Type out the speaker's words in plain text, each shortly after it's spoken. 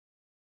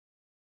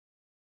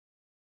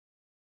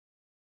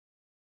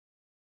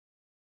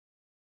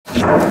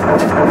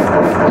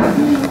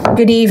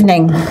Good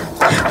evening.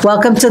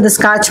 Welcome to the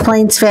Scotch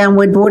Plains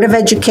Fanwood Board of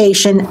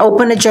Education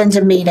Open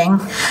Agenda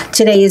Meeting.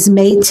 Today is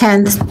May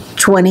 10th,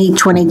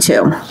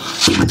 2022.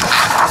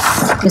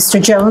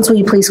 Mr. Jones, will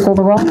you please call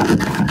the roll?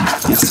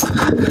 Yes.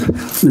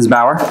 Ms.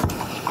 Bauer?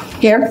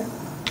 Here.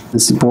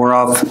 Mrs.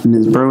 Boroff,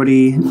 Ms.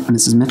 Brody,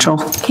 Mrs. Mitchell?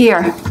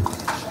 Here.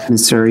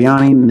 Ms.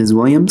 Sirianni, Ms.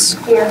 Williams?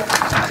 Here.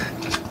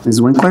 Ms.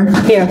 Winkler?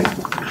 Here.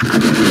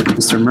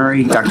 Mr.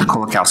 Murray, Dr.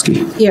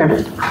 Kolakowski?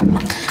 Here.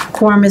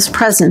 Quorum is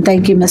present.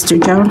 Thank you,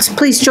 Mr. Jones.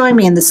 Please join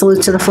me in the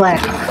salute to the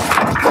flag.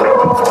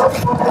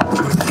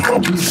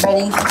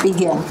 Ready?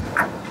 Begin.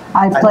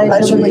 I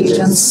pledge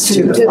allegiance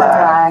to the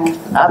flag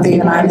of the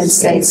United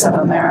States of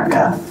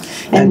America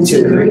and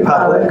to the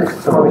republic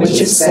for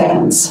which it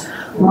stands,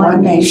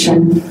 one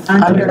nation,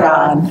 under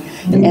God,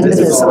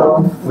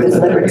 indivisible, with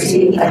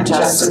liberty and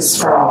justice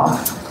for all.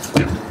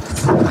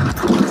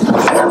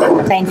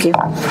 Thank you.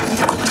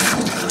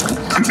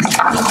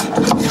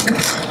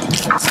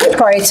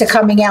 Prior to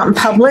coming out in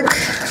public,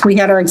 we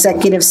had our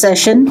executive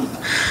session.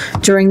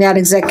 During that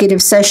executive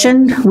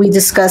session, we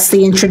discussed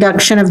the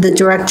introduction of the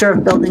Director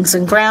of Buildings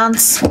and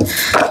Grounds.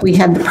 We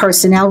had the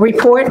personnel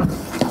report.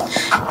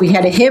 We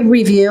had a HIB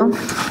review.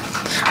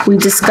 We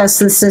discussed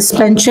the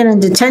suspension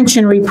and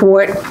detention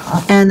report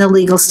and the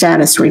legal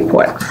status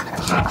report.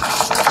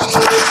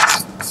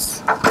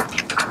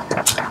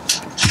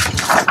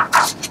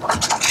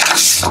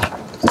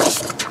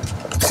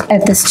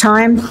 At this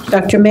time,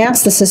 Dr.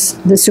 Mass, this is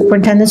the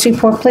superintendent's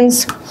report,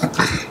 please.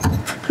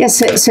 Yes,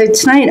 so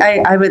tonight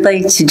I would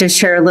like to just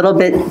share a little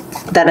bit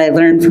that I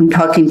learned from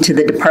talking to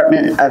the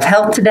Department of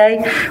Health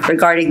today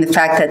regarding the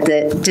fact that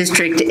the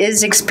district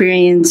is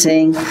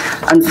experiencing,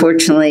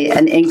 unfortunately,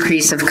 an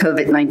increase of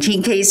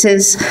COVID-19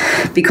 cases.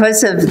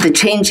 Because of the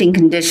changing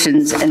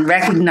conditions and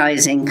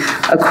recognizing,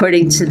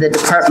 according to the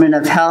Department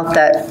of Health,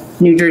 that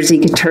New Jersey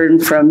could turn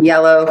from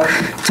yellow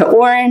to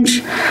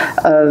orange,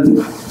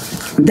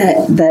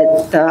 that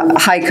the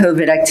high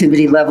COVID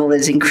activity level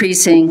is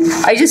increasing.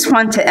 I just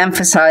want to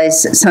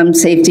emphasize some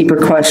safety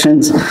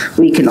precautions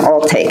we can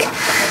all take.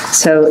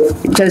 So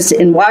just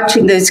in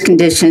watching those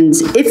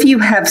conditions, if you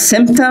have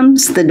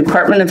symptoms, the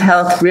Department of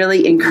Health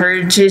really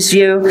encourages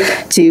you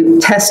to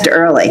test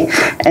early.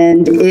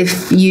 And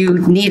if you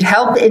need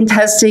help in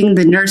testing,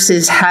 the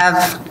nurses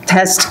have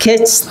test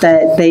kits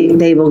that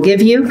they will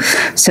give you.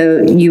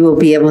 So you will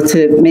be able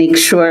to make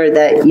sure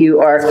that you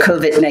are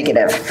COVID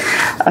negative.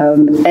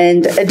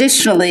 And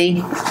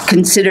additionally,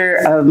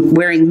 consider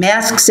wearing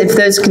masks if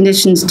those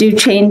conditions do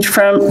change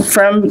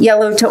from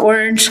yellow to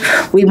orange.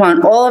 We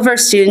want all of our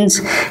students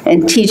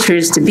and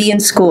teachers to be in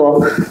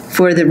school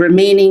for the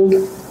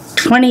remaining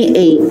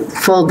 28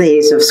 full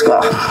days of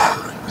school.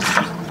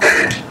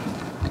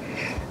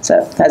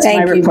 So that's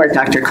my report,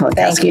 Dr. Kolakowski.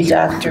 Thank you,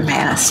 Dr.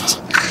 Mast.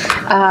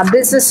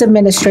 Business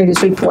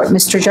Administrator's report.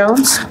 Mr.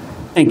 Jones?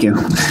 Thank you.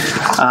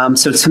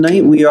 So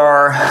tonight we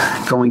are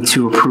going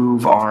to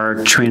approve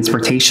our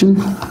transportation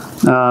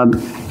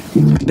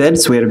bid.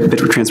 So we had a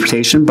bid for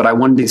transportation, but I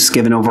wanted to just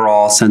give an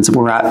overall sense of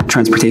where we're at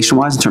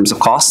transportation-wise in terms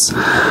of costs.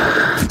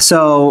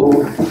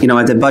 So,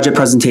 at the budget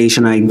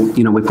presentation,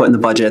 we put in the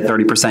budget a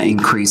 30%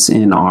 increase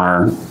in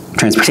our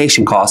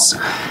transportation costs.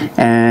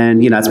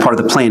 And, that's part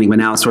of the planning. But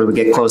now sort of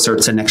we get closer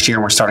to next year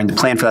and we're starting to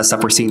plan for that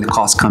stuff. We're seeing the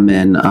costs come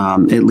in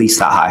at least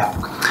that high.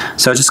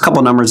 So just a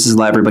couple numbers to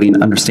let everybody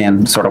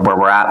understand sort of where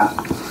we're at.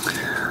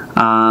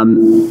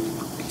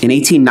 In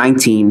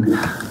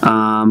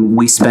 18-19,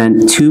 we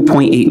spent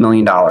 $2.8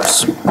 million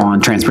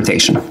on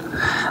transportation.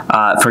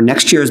 For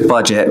next year's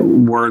budget,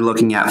 we're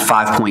looking at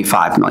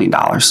 $5.5 million.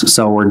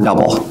 So we're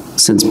double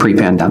since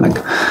pre-pandemic.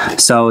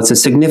 So it's a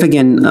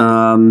significant,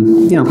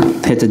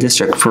 hit the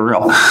district for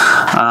real.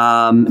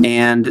 And,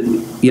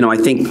 I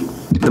think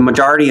the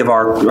majority of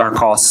our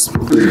costs,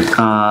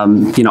 are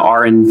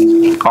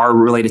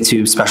related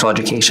to special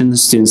education,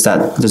 students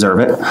that deserve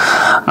it.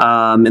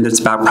 And it's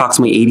about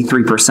approximately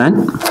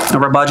 83%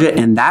 of our budget,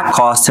 and that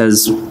cost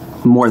has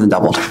more than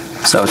doubled.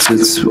 So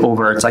it's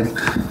like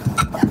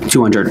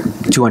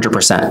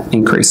 200%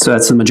 increase. So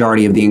that's the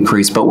majority of the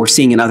increase, but we're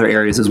seeing in other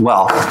areas as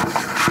well.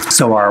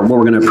 So what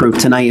we're going to approve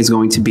tonight is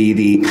going to be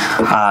the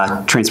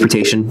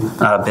transportation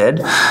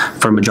bid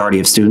for a majority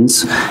of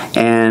students.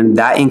 And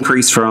that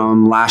increase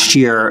from last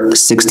year,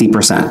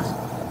 60%.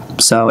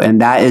 So,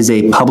 and that is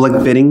a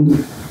public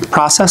bidding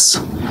process.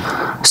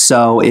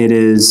 So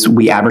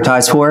we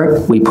advertise for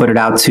it. We put it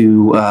out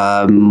to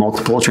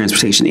multiple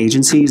transportation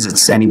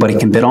agencies. Anybody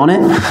can bid on it.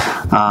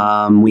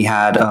 We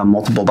had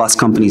multiple bus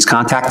companies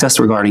contact us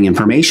regarding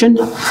information,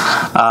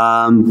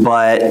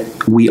 but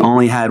we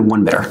only had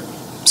one bidder.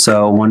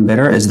 So one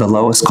bidder is the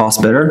lowest cost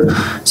bidder.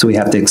 So we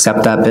have to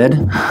accept that bid.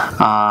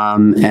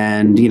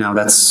 And,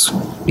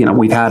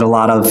 we've had a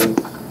lot of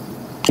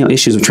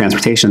issues with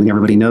transportation. I think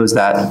everybody knows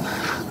that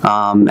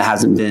it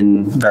hasn't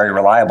been very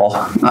reliable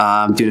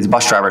due to the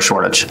bus driver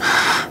shortage.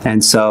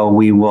 And so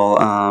we will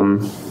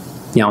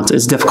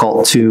it's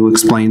difficult to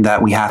explain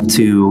that we have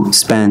to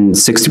spend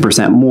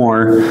 60%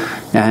 more,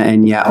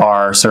 and yet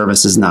our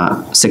service is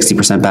not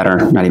 60%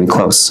 better, not even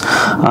close.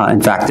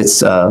 In fact,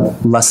 it's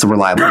less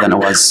reliable than it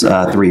was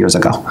 3 years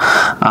ago.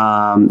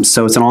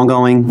 So it's an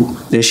ongoing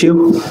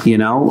issue,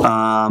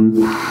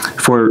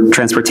 for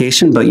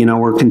transportation, but,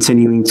 we're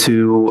continuing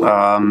to,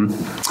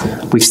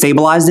 we've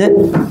stabilized it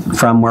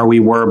from where we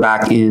were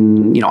back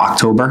in,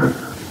 October.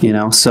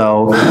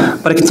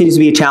 But it continues to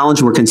be a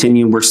challenge.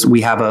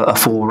 We have a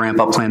full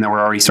ramp-up plan that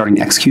we're already starting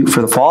to execute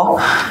for the fall,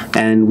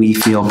 and we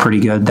feel pretty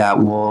good that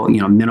we'll,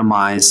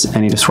 minimize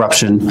any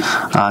disruption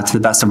to the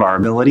best of our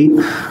ability.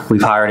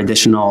 We've hired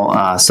additional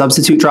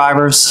substitute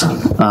drivers,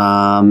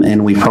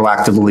 and we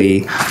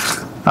proactively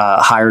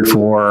hired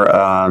for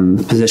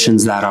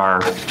positions that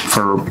are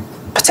for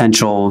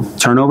potential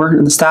turnover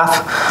in the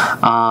staff.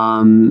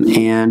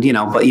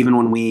 But even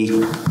when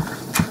we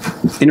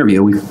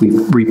interview, we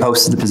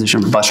reposted the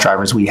position for bus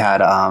drivers. We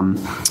had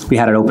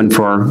it open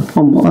for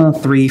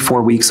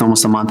 3-4 weeks,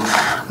 almost a month.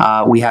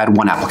 We had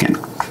one applicant.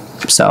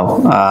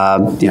 So,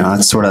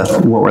 that's sort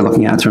of what we're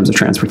looking at in terms of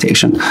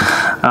transportation.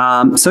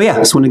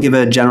 Just want to give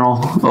a general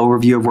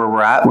overview of where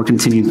we're at. We're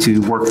continuing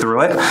to work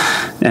through it,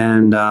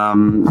 and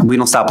we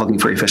don't stop looking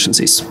for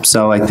efficiencies.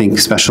 So I think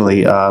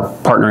especially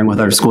partnering with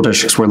other school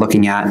districts, we're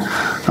looking at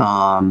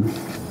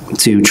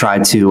to try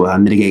to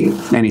mitigate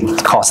any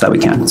costs that we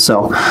can.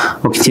 So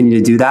we'll continue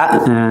to do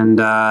that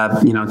and,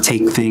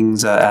 take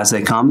things as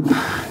they come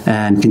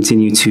and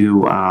continue to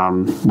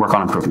work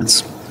on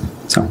improvements.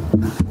 So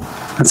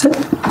that's it.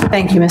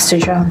 Thank you, Mr.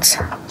 Jones.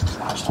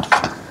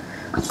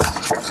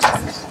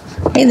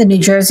 Okay, the New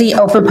Jersey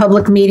Open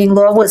Public Meeting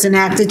Law was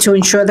enacted to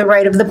ensure the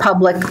right of the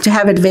public to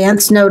have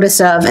advance notice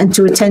of and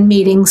to attend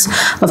meetings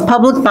of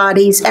public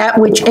bodies at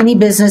which any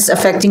business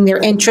affecting their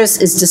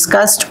interests is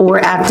discussed or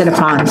acted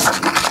upon.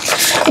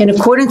 In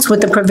accordance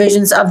with the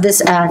provisions of this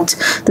act,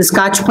 the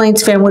Scotch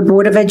Plains Fanwood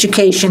Board of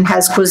Education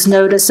has caused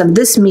notice of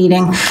this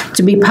meeting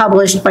to be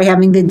published by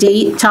having the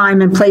date,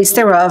 time, and place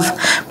thereof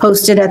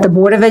posted at the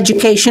Board of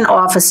Education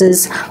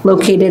offices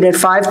located at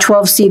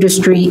 512 Cedar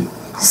Street,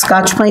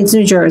 Scotch Plains,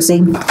 New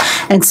Jersey,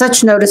 and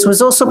such notice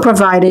was also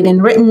provided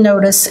in written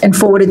notice and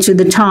forwarded to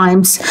the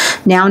Times,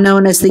 now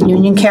known as the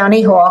Union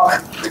County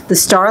Hawk, the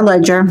Star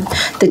Ledger,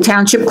 the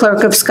Township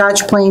Clerk of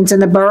Scotch Plains,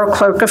 and the Borough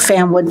Clerk of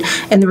Fanwood,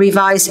 and the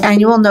revised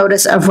annual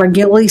notice of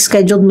regularly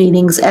scheduled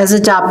meetings as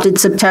adopted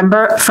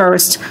September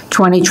 1st,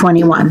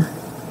 2021.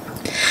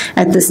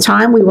 At this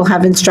time, we will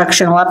have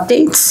instructional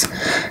updates,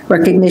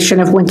 recognition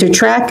of winter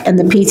track, and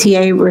the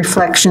PTA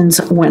Reflections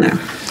winner.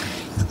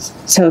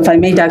 So if I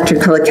may, Dr.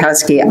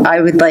 Kulikowski,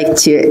 I would like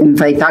to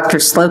invite Dr.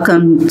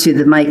 Slocum to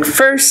the mic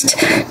first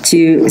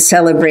to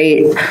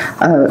celebrate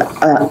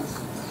a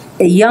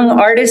young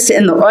artist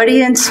in the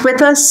audience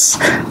with us.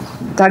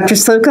 Dr.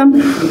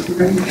 Slocum.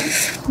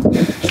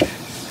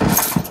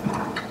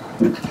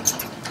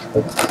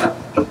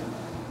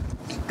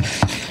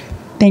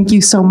 Thank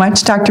you so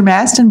much, Dr.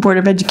 Mast and Board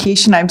of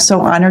Education. I'm so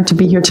honored to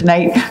be here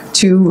tonight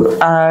to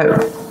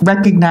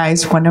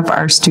recognize one of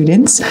our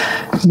students,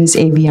 Ms.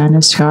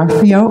 Aviana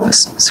Scarpio.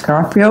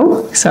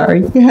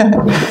 Sorry.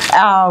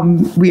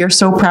 We are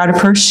so proud of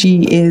her.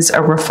 She is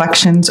a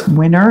Reflections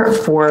winner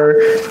for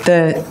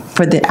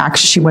the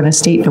action. She won a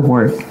state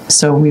award.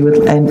 So we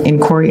would in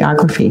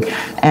choreography,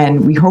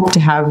 and we hope to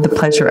have the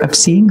pleasure of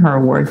seeing her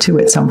award too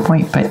at some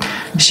point. But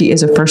she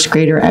is a first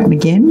grader at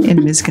McGinn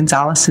in Ms.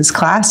 Gonzalez's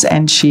class,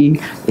 and she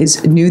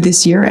is new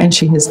this year, and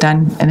she has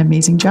done an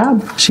amazing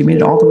job. She made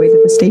it all the way to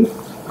the state.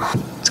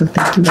 So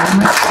thank you very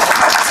much.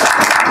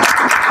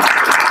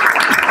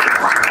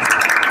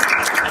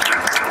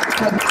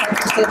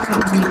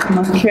 Can you come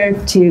up here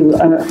to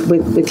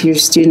with your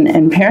student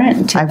and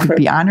parent? I would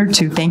be honored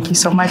to. Thank you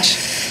so much.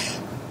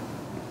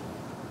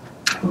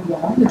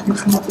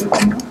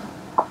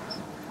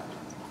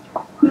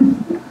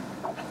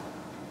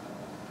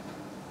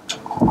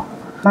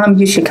 Mom,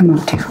 you should come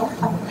up too.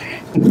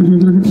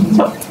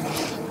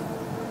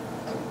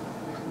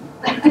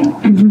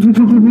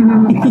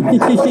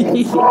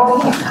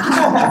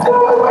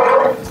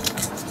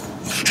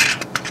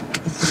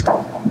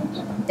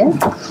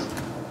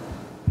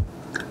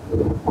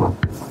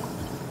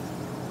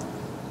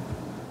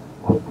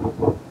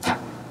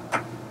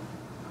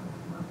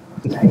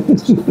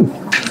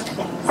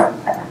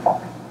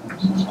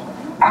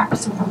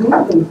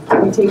 Absolutely. Can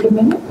we take a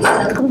minute?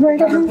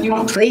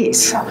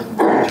 Please.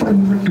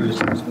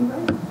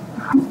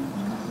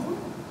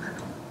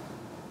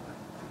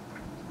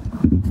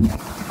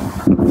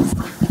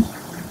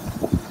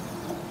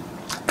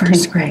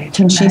 First grade.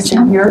 Can she sit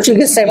here? She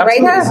can sit right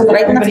here,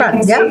 right in the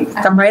front. Yeah,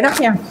 come right up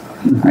here.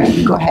 All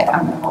right, go ahead.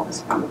 I'm going to hold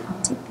this. I'll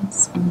take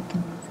this and you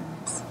can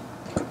move this.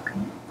 Okay.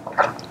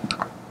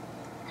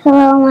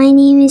 Hello, my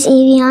name is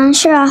Aviana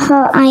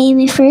Sharafa. I am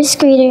a first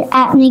grader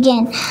at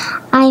McGinn.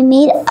 I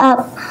made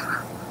up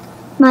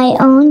my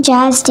own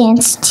jazz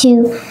dance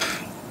to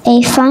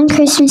a fun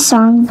Christmas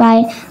song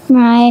by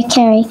Mariah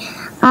Carey.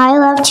 I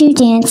love to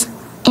dance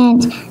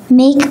and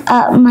make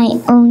up my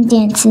own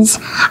dances.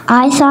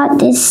 I thought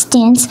this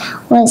dance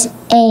was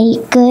a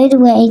good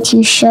way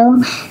to show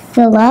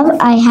the love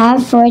I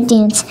have for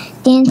dance.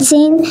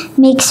 Dancing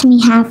makes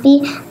me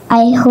happy.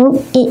 I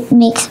hope it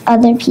makes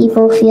other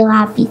people feel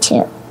happy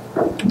too.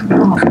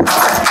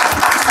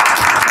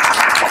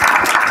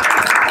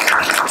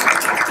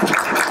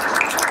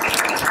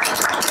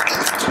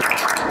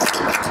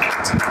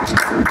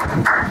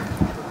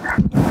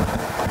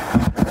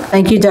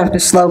 Thank you, Dr.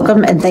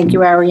 Slocum, and thank you,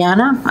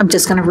 Ariana. I'm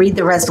just going to read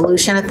the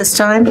resolution at this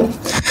time.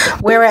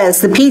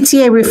 Whereas the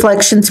PTA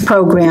Reflections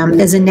Program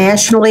is a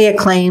nationally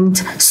acclaimed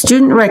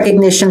student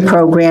recognition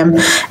program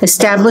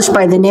established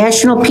by the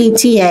National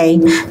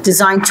PTA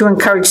designed to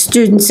encourage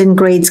students in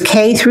grades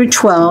K through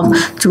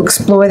 12 to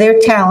explore their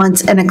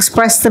talents and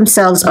express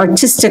themselves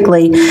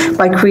artistically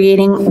by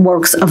creating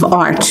works of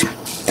art.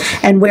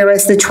 And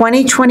whereas the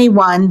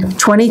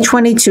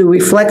 2021-2022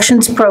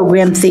 Reflections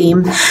Program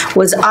theme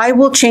was I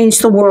Will Change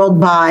the World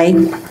By,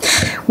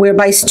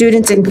 whereby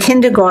students in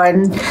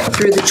kindergarten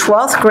through the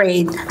 12th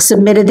grade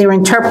submitted their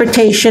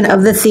interpretation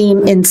of the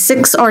theme in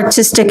 6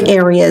 artistic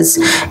areas,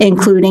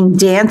 including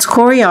dance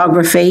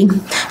choreography,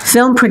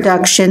 film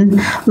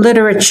production,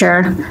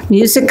 literature,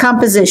 music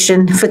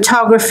composition,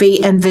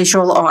 photography, and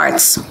visual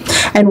arts.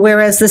 And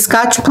whereas the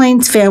Scotch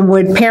Plains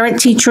Fanwood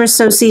Parent-Teacher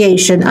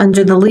Association,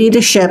 under the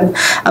leadership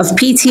of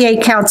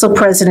PTA Council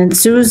President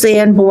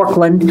Suzanne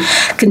Borkland,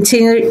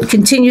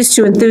 continues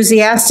to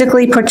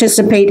enthusiastically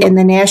participate in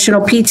the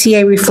National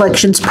PTA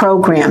Reflections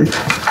Program.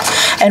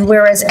 And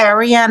whereas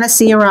Ariana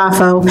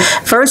Ciarafo,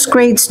 first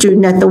grade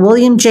student at the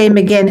William J.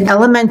 McGinn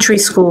Elementary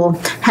School,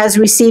 has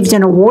received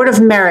an Award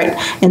of Merit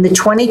in the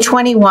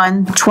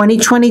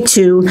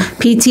 2021-2022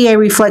 PTA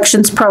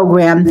Reflections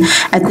Program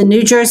at the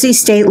New Jersey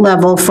State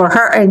level for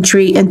her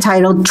entry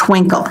entitled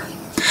Twinkle.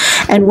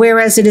 And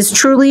whereas it is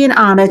truly an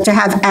honor to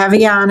have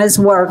Aviana's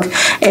work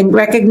and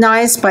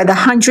recognized by the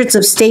hundreds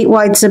of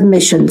statewide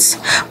submissions,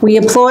 we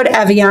applaud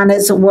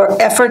Aviana's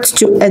efforts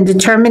and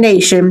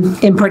determination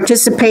in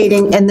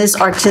participating in this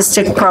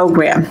artistic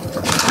program.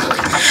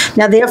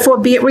 Now therefore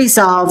be it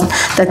resolved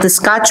that the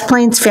Scotch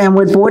Plains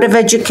Fanwood Board of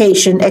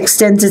Education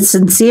extends its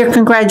sincere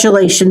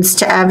congratulations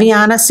to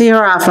Aviana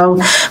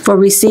Ciarafo for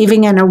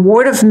receiving an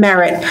Award of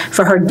Merit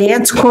for her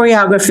dance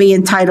choreography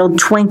entitled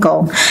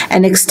Twinkle,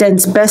 and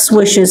extends best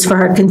wishes for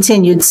her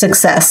continued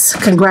success.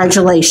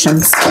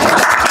 Congratulations.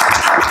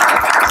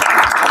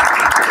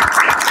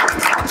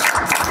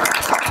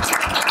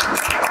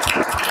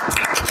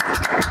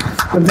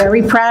 We're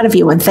very proud of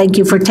you, and thank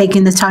you for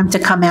taking the time to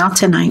come out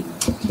tonight.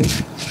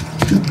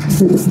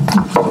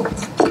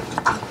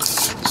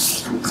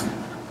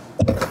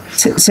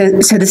 So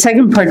the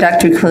second part,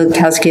 Dr.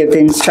 Klukowski, of the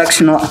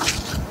instructional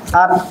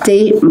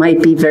update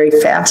might be very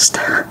fast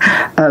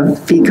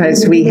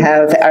because we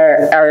have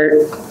our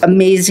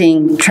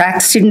amazing track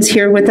students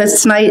here with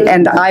us tonight,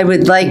 and I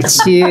would like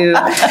to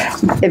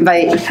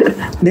invite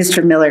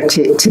Mr. Miller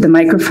to the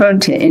microphone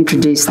to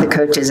introduce the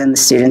coaches and the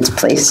students,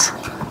 please.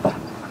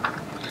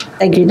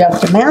 Thank you,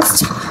 Dr.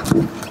 Mast.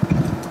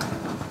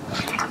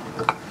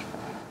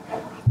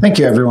 Thank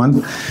you,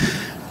 everyone.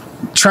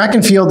 Track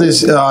and field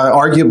is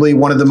arguably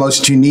one of the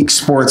most unique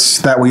sports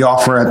that we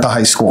offer at the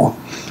high school.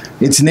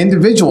 It's an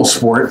individual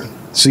sport,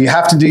 so you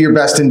have to do your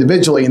best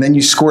individually, and then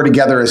you score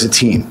together as a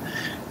team.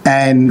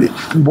 And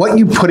what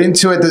you put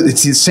into it,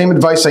 it's the same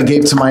advice I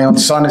gave to my own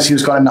son as he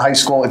was going into high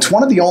school. It's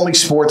one of the only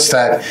sports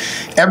that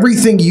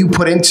everything you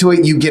put into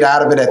it, you get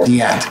out of it at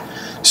the end.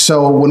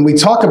 So when we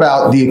talk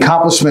about the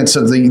accomplishments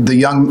of the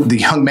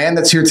young man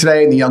that's here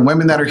today and the young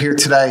women that are here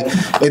today,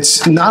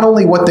 it's not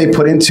only what they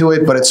put into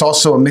it, but it's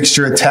also a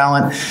mixture of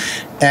talent.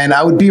 And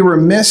I would be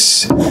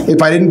remiss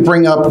if I didn't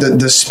bring up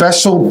the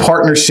special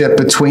partnership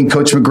between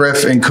Coach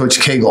McGriff and Coach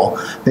Cagle.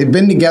 They've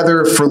been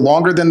together for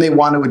longer than they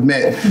want to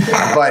admit,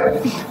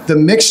 but the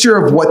mixture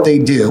of what they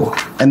do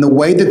and the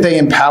way that they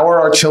empower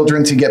our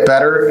children to get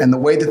better and the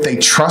way that they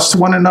trust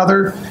one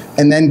another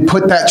and then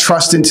put that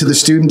trust into the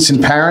students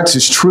and parents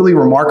is truly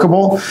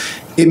remarkable.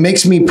 It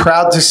makes me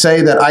proud to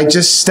say that I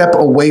just step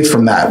away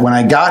from that. When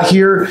I got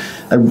here,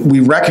 we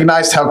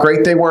recognized how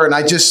great they were, and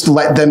I just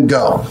let them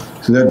go.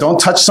 So don't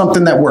touch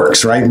something that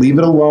works, right? Leave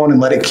it alone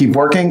and let it keep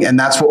working, and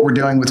that's what we're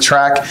doing with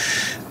track.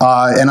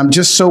 And I'm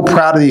just so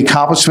proud of the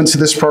accomplishments of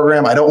this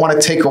program. I don't want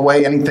to take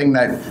away anything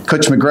that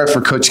Coach McGriff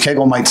or Coach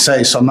Cagle might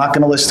say, so I'm not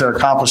going to list their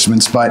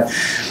accomplishments. But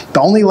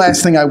the only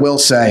last thing I will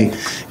say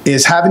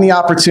is having the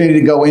opportunity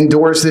to go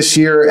indoors this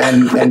year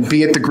and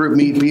be at the group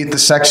meet, be at the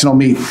sectional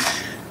meet.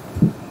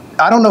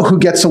 I don't know who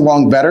gets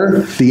along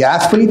better, the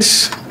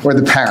athletes or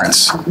the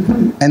parents.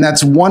 And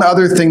that's one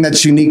other thing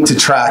that's unique to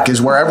track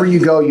is wherever you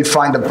go, you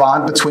find a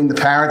bond between the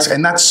parents,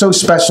 and that's so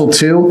special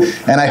too.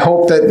 And I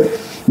hope that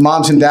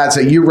moms and dads,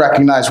 that you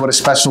recognize what a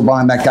special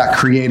bond that got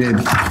created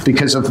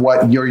because of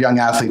what your young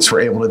athletes were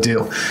able to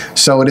do.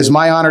 So it is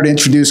my honor to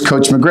introduce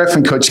Coach McGriff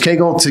and Coach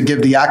Cagle to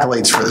give the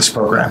accolades for this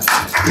program.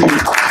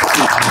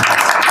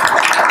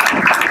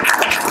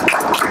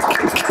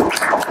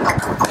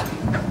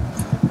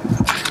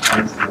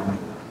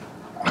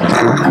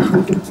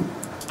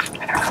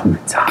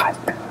 It's hot.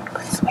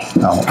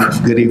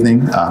 Good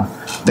evening.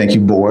 Thank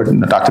you, board,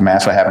 and Dr.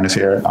 Mass for having us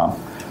here. I'd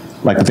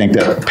like to thank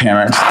the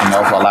parents,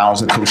 for allowing us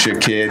to coach your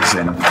kids,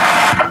 and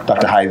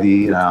Dr.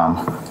 Hy-Vee,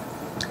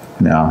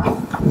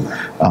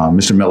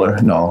 Mr. Miller,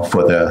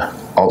 for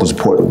all the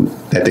support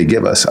that they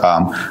give us.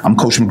 I'm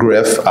Coach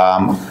McGriff.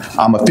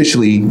 I'm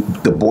officially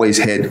the boys'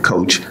 head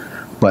coach,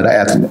 but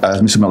as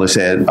Mr. Miller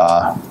said,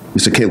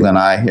 Mr. Caleb and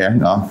I here,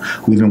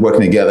 we've been working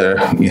together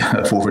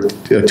for over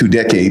 2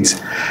 decades,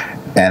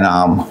 and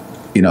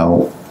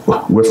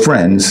we're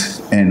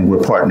friends and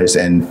we're partners,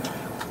 and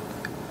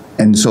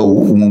so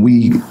when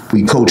we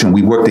coach and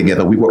we work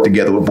together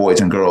with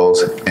boys and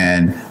girls,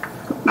 and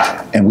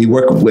we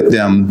work with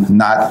them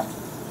not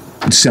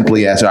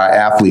simply as our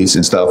athletes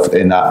and stuff.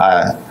 And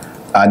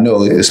I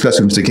know,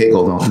 especially Mr.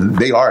 Cagle,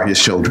 they are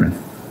his children.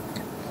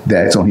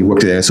 So he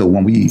worked there. So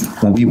when we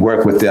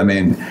work with them,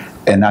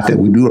 and not that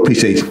we do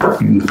appreciate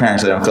you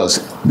parents of them, because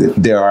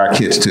they're our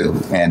kids too,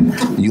 and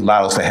you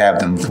allow us to have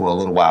them for a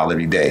little while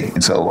every day,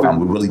 and so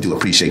we really do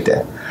appreciate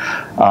that.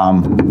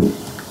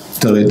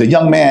 So the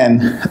young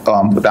man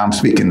that I'm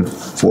speaking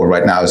for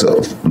right now is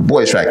a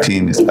boys track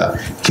team is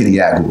Kenny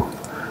Agu.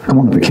 Come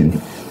on up, Kenny.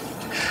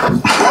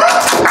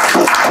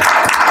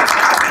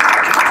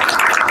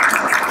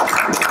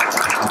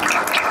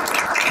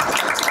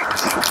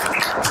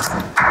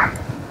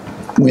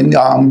 When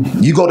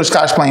you go to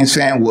Scotch Plains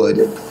Fanwood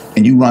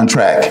and you run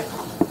track,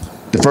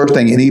 the first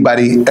thing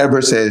anybody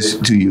ever says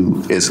to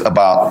you is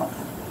about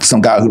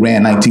some guy who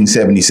ran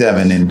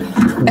 1977 and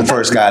the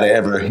first guy to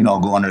ever,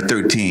 go under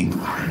 13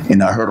 in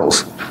the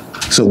hurdles.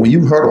 So when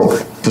you hurdle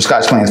for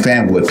Scotch Plains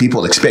Fanwood,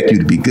 people expect you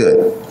to be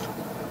good.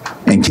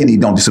 And Kenny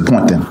don't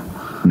disappoint them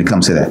when it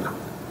comes to that.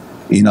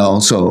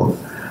 So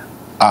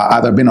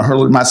I've been a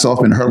hurdler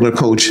myself, been a hurdler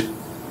coach,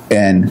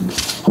 and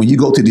when you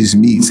go to these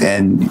meets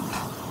and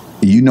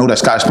that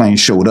Scotch Plains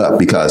showed up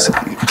because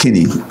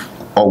Kenny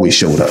always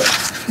showed up.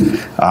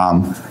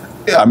 I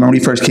remember when he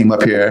first came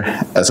up here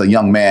as a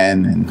young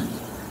man, and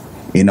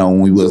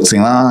when we would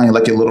sing, you're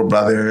like your little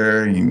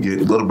brother,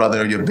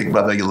 your big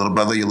brother, your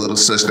little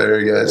sister,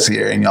 yes,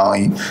 here, and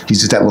he's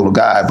just that little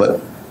guy. But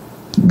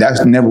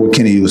that's never what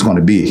Kenny was going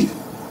to be.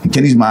 In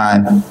Kenny's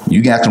mind,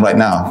 you can ask him right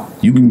now.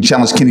 You can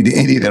challenge Kenny to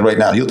anything right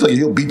now. He'll tell you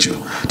he'll beat you.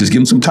 Just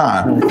give him some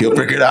time. He'll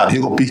figure it out.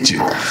 He'll go beat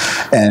you.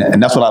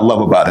 And that's what I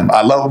love about him.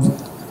 I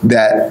love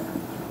that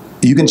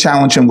you can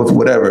challenge him with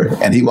whatever,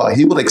 and he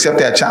will accept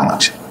that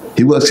challenge.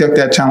 He will accept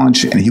that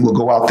challenge, and he will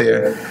go out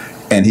there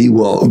and he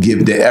will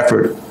give the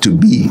effort to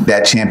be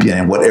that champion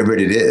in whatever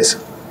it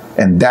is.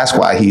 And that's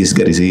why he's as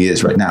good as he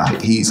is right now.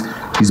 He's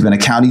been a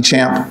county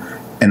champ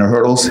in the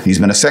hurdles. He's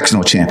been a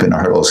sectional champ in the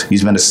hurdles.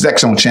 He's been a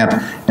sectional champ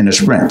in the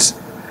sprints.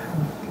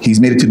 He's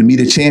made it to the meet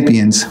of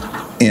champions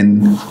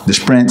in the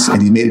sprints,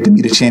 and he's made it to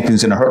meet of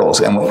champions in the hurdles.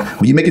 And when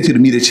you make it to the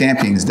meet of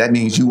champions, that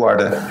means you are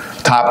the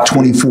top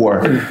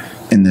 24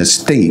 in the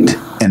state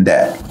in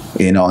that,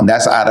 and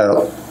that's out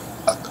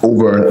of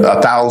over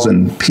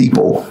 1,000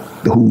 people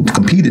who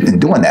competed in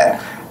doing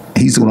that.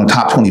 He's one of the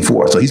top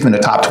 24. So he's been the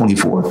top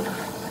 24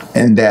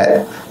 in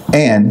that,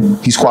 and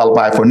he's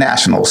qualified for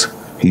nationals.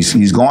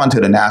 He's gone to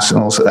the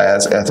nationals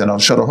as a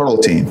shuttle hurdle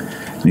team.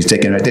 And he's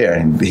taking it there,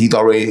 and he's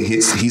our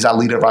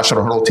leader of our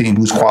shuttle hurdle team,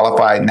 who's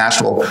qualified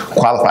national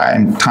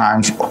qualifying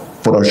times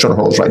for the shuttle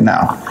hurdles right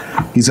now.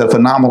 He's a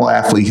phenomenal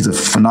athlete. He's a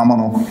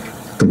phenomenal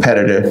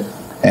competitor,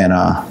 and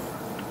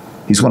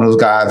he's one of those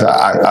guys.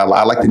 I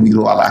like the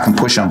needle. I can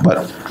push him,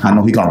 but I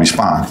know he's gonna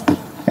respond.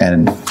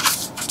 And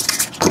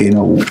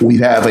we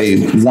have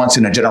a once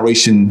in a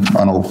generation,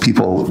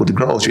 people with the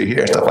girls you're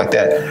here, stuff like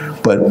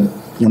that. But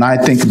when I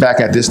think back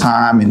at this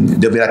time, and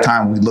there'll be that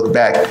time when we look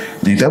back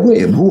and you think,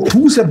 wait,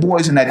 who's the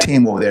boys in that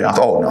team over there? I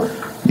thought, oh no,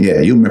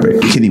 yeah, you remember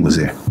Kenny was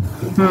there.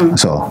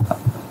 So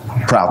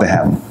proud to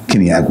have him,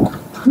 Kenny Agu.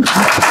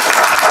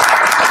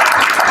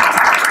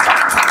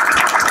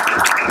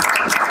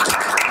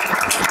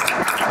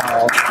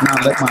 I'll now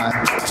let my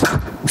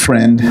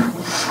friend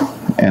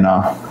and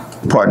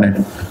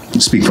partner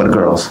speak for the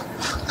girls.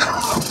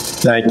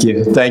 Thank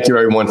you. Thank you,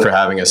 everyone, for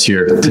having us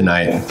here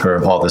tonight,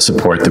 for all the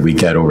support that we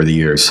get over the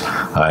years.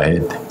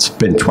 It's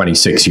been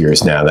 26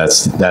 years now.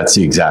 That's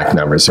the exact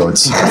number. So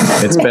it's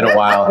been a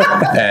while,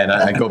 and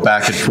I go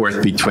back and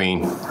forth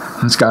between.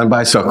 It's gone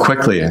by so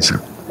quickly. And so,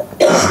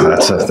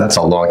 that's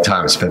a long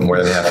time. I spent more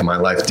than half of my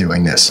life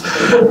doing this,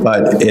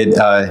 but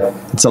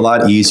it's a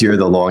lot easier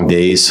the long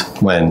days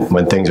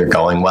when things are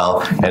going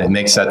well, and it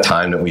makes that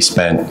time that we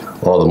spent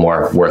all the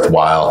more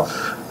worthwhile.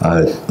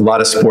 A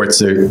lot of sports,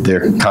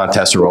 their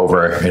contests are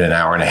over in an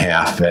hour and a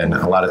half, and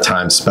a lot of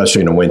times,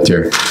 especially in the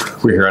winter,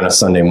 we're here on a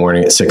Sunday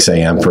morning at 6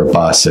 a.m. for a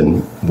bus,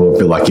 and we'll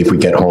be lucky if we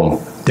get home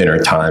dinner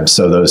time.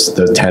 So those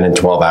 10 and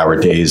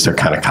 12-hour days are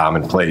kind of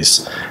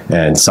commonplace,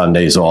 and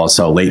Sundays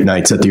also, late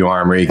nights at the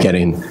Armory,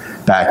 getting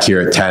back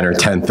here at 10 or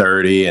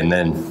 10:30, and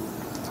then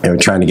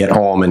trying to get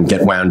home and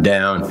get wound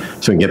down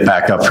so we can get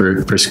back up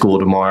for school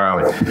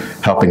tomorrow, and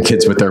helping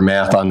kids with their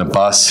math on the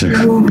bus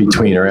or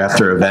between or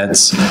after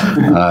events.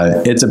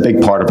 It's a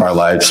big part of our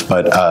lives,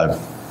 but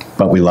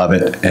but we love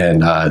it,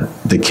 and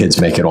the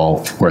kids make it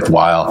all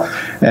worthwhile.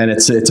 And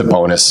it's a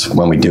bonus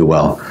when we do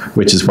well,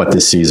 which is what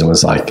this season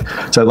was like.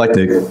 So I'd like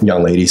the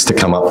young ladies to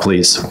come up,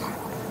 please.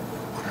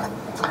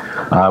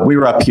 We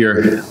were up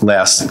here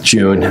last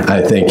June,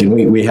 I think, and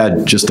we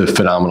had just a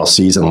phenomenal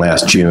season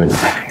last June.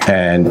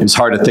 And it was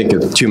hard to think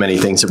of too many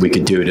things that we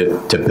could do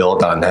to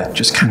build on that.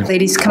 Just kind of.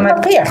 Ladies, come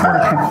up Here.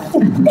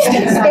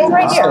 Stay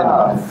right here.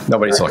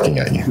 Nobody's looking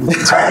at you.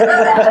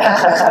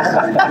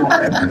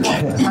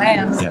 I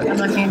am. I'm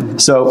looking.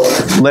 So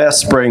last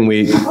spring,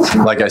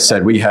 like I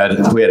said, we had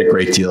a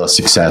great deal of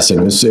success, and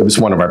it was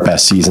one of our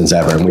best seasons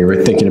ever. And we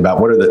were thinking about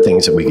what are the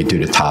things that we could do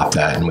to top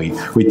that, and we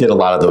did a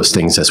lot of those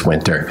things this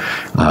winter.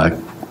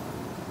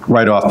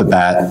 Right off the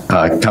bat,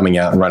 coming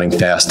out and running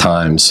fast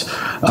times,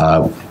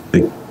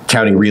 the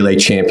county relay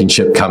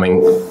championship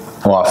coming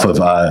off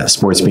of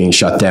sports being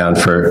shut down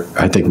for,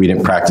 I think we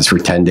didn't practice for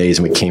 10 days,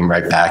 and we came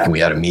right back and we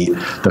had to meet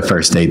the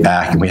first day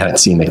back, and we hadn't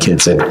seen the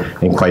kids in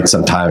quite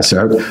some time.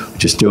 So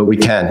just do what we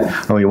can.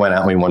 And we went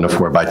out and we won the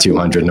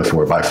 4x200 and the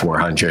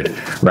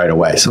 4x400 right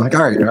away. So I'm like,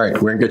 all right,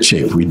 we're in good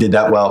shape. We did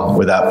that well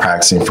without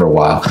practicing for a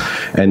while.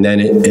 And then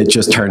it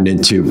just turned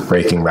into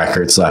breaking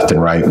records left and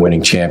right,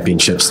 winning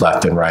championships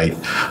left and right,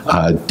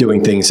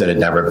 doing things that had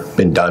never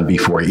been done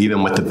before,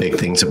 even with the big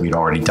things that we'd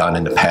already done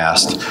in the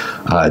past.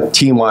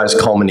 Team-wise,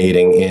 culminating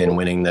in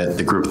winning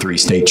the Group 3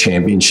 state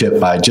championship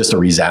by just a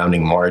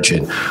resounding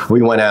margin.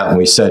 We went out and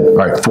we said, all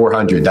right,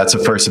 400, that's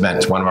the first event.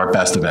 It's one of our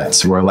best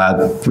events. We're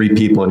allowed 3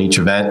 people in each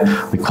event.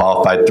 We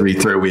qualified 3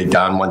 through. We had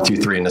gone 1, 2,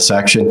 3 in the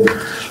section.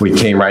 We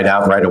came right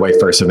out right away,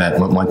 first event,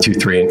 went 1, 2,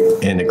 3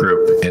 in the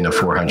group in the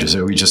 400.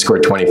 So we just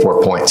scored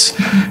 24 points.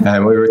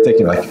 And we were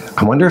thinking, like,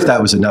 I wonder if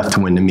that was enough to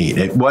win the meet.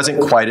 It wasn't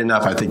quite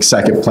enough. I think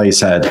second place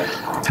had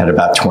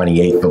about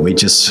 28, but we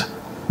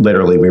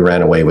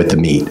ran away with the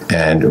meet,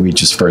 and we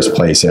just first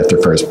place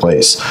after first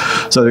place.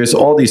 So there's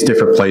all these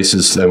different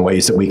places and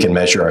ways that we can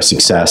measure our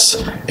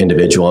success: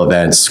 individual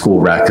events, school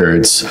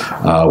records,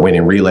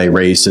 winning relay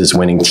races,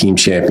 winning team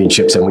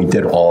championships, and we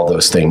did all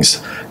those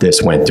things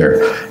this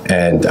winter.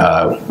 And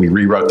we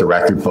rewrote the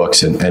record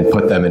books and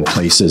put them in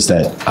places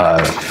that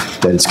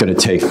it's going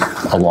to take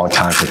a long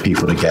time for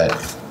people to get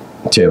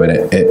to, and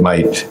it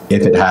might,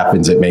 if it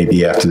happens, it may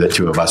be after the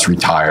 2 of us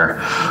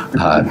retire.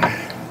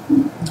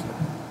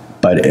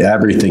 But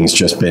everything's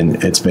just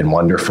it's been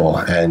wonderful,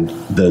 and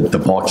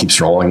the ball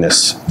keeps rolling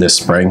this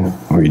spring.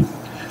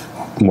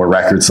 More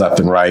records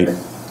left and right.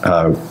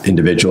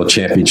 Individual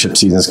championship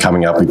seasons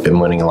coming up. We've been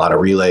winning a lot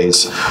of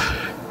relays,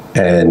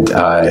 and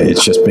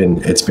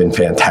it's been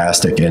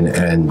fantastic.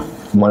 And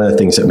one of the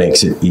things that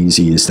makes it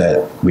easy is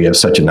that we have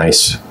such a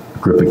nice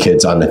group of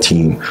kids on the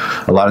team.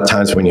 A lot of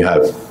times when you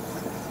have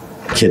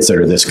kids that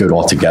are this good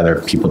all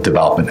together, people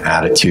develop an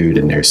attitude,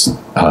 and there's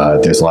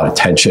a lot of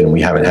tension, and we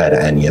haven't had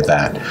any of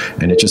that.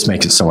 And it just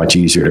makes it so much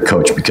easier to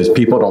coach, because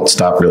people don't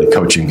stop really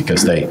coaching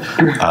because they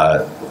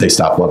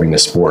stop loving the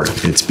sport.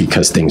 It's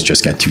because things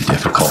just get too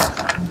difficult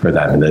for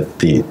them, and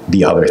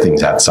the other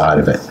things outside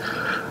of it.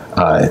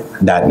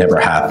 That never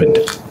happened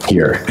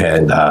here,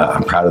 and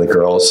I'm proud of the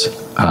girls.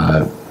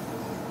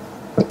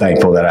 I'm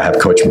thankful that I have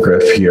Coach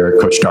McGriff here.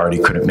 Coach Doherty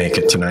couldn't make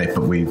it tonight,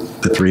 but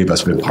the 3 of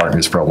us have been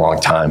partners for a long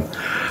time.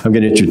 I'm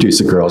going to introduce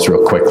the girls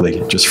real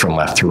quickly, just from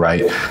left to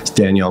right. It's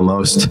Danielle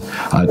Most.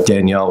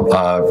 Danielle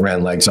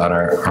ran legs on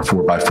our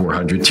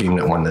 4x400 team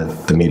that won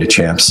the Meet of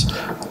Champs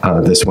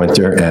this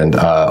winter, and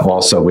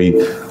also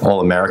we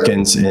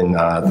All-Americans in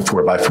the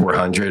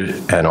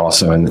 4x400 and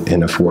also in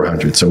the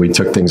 400. So we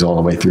took things all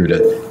the way through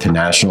to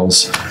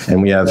nationals,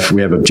 and we have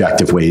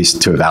objective ways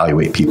to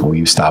evaluate people. We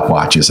use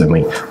stopwatches, and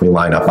we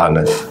line up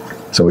on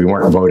so we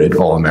weren't voted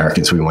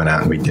All-Americans. We went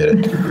out and we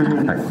did it.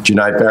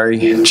 Janai Berry,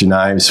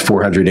 Janai's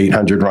 400,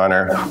 800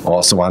 runner,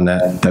 also on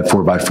that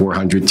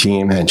 4x400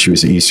 team, and she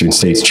was the Eastern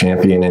States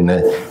champion in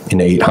the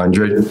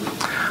 800.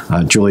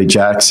 Julie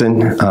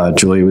Jackson,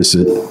 Julie was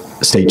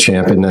a state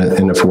champ in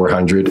the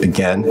 400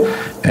 again,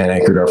 and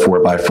anchored our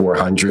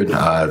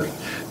 4x400.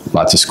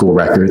 Lots of school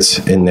records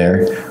in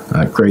there.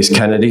 Grace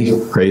Kennedy.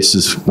 Grace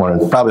is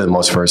probably the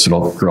most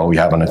versatile girl we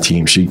have on the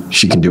team. She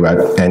can do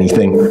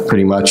anything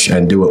pretty much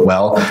and do it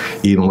well,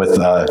 even with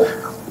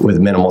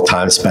minimal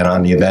time spent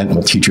on the event.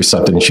 We'll teach her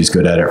something and she's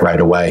good at it right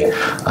away.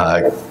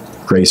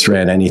 Grace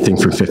ran anything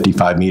from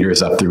 55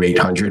 meters up through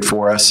 800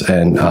 for us,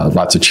 and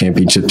lots of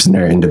championships in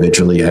there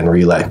individually and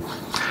relay.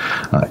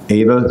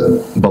 Ava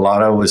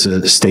Bellano was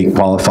a state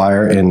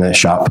qualifier in the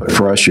shot put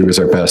for us. She was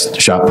our best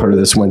shot putter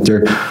this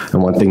winter.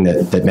 And one thing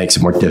that makes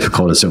it more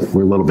difficult is that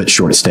we're a little bit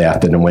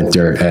short-staffed in the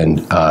winter, and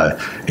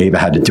Ava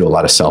had to do a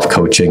lot of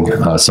self-coaching.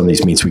 Some of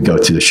these meets we go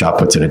to, the shot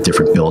put's in a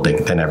different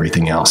building than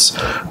everything else.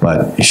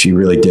 But she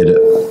really did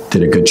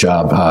a good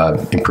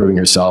job improving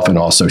herself and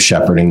also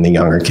shepherding the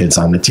younger kids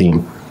on the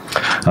team.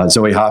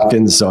 Zoe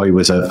Hopkins. Zoe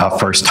was a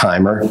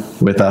first-timer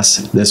with us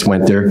this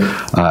winter.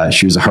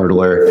 She was a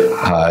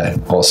hurdler,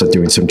 also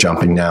doing some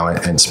jumping now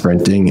and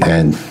sprinting,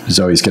 and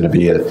Zoe's going to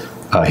be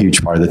a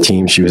huge part of the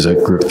team. She was a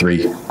Group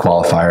 3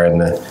 qualifier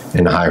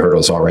in the high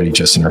hurdles already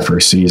just in her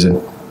first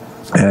season.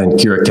 And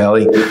Kira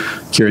Kelly.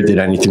 Kira did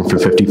anything from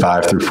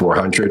 55 through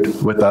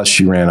 400 with us.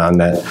 She ran on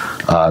that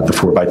the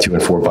 4x2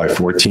 and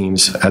 4x4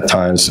 teams at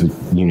times,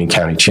 Union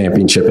County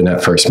Championship in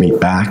that first meet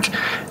back.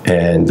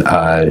 And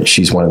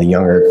she's one of the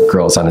younger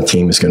girls on the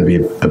team, is going to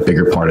be a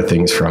bigger part of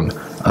things from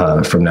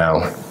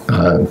now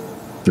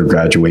through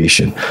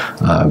graduation.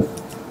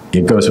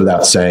 It goes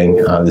without saying,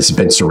 this has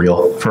been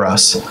surreal for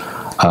us.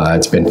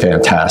 It's been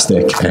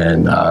fantastic,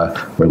 and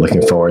we're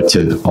looking forward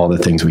to all the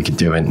things we could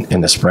do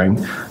in the spring.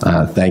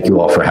 Thank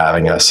you all for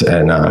having us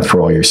and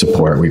for all your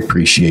support. We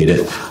appreciate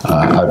it.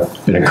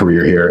 I've been a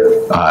career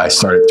here. I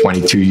started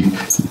 22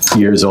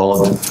 years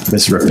old.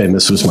 Mr.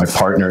 Rafimis was my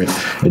partner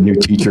at New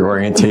Teacher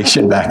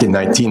Orientation back in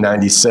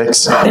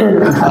 1996.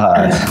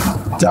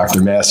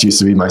 Dr. Mass used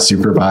to be my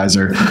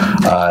supervisor.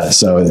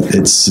 So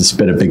it's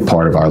been a big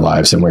part of our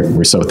lives, and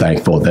we're so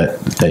thankful that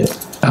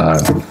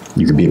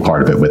you can be a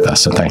part of it with us.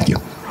 So thank you.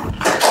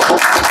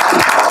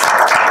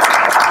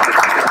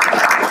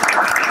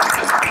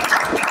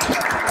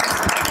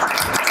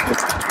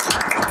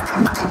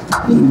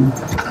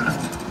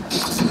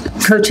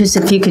 Coaches,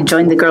 if you could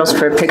join the girls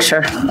for a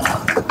picture.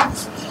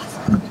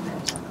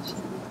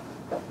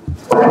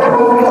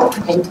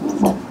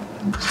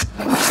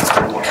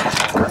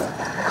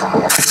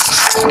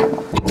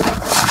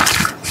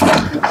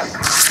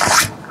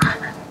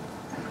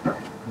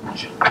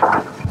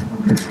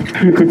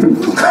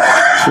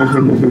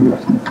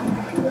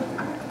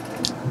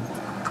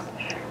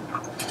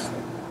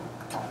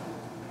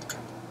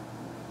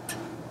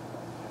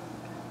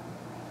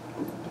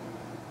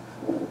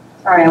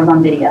 Sorry, I was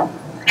on video.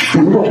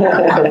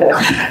 Okay.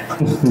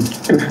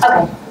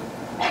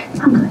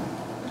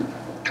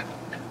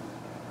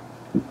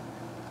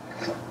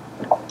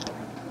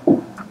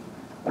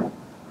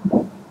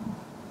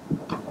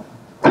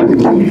 I'm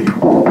good.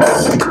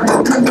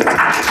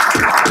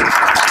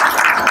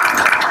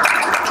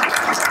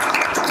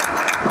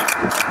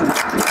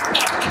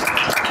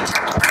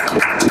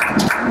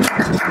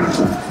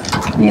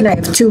 And I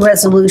have two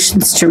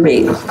resolutions to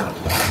read.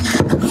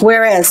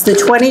 Whereas the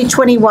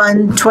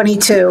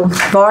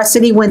 2021-22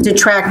 varsity winter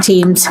track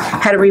teams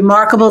had a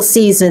remarkable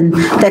season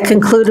that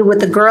concluded with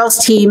the girls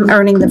team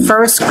earning the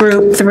first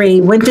Group 3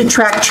 winter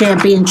track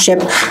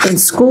championship in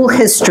school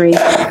history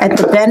at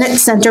the Bennett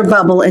Center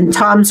Bubble in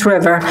Toms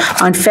River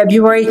on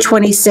February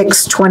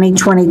 26,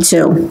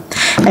 2022.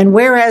 And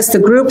whereas the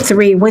Group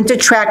 3 winter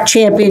track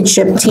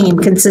championship team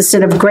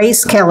consisted of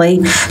Grace Kelly,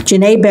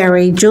 Janae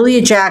Berry,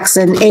 Julia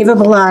Jackson, Ava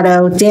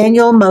Bellato,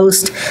 Daniel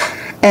Most,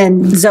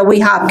 and Zoe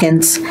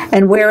Hopkins.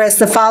 And whereas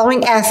the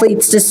following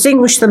athletes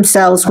distinguished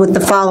themselves with the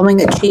following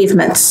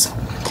achievements.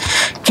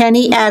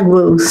 Kenny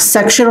Agwu,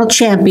 sectional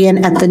champion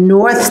at the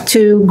North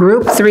 2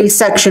 Group 3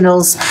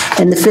 sectionals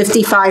in the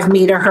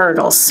 55-meter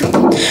hurdles.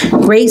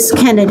 Grace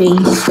Kennedy,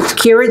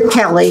 Kira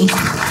Kelly,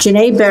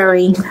 Janae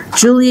Berry,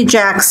 Julia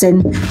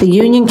Jackson, the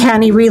Union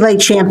County Relay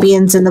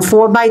champions in the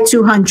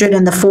 4x200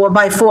 and the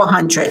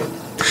 4x400.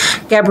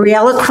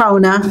 Gabriella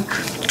Crona,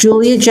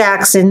 Julia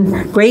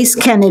Jackson, Grace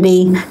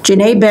Kennedy,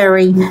 Janae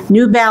Berry,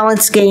 New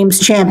Balance Games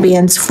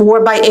champions,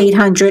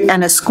 4x800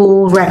 and a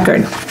school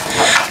record.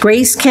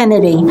 Grace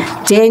Kennedy,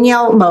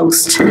 Danielle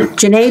Most,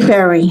 Janae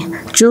Berry,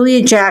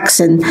 Julia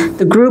Jackson,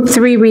 the Group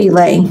 3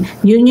 Relay,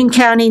 Union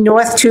County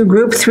North 2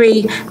 Group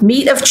 3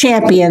 Meet of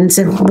Champions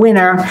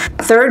winner,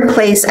 third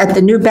place at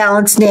the New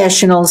Balance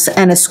Nationals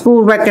and a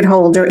school record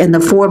holder in the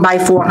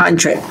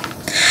 4x400.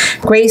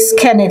 Grace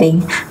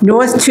Kennedy,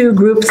 North 2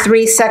 Group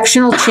 3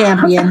 sectional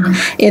champion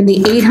in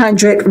the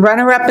 800,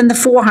 runner-up in the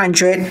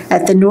 400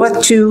 at the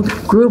North 2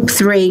 Group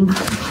 3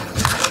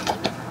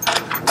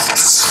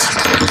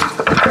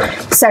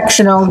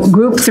 sectional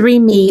Group 3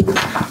 meet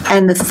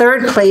and the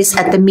third place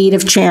at the Meet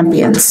of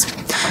Champions.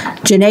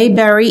 Janae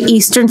Berry,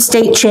 Eastern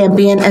State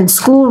champion and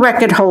school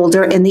record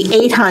holder in the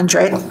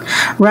 800,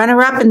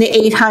 runner-up in the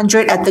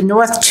 800 at the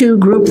North 2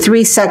 Group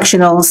 3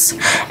 sectionals,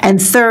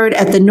 and third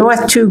at the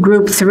North 2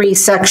 Group 3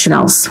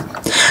 sectionals.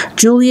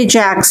 Julia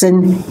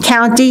Jackson,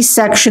 County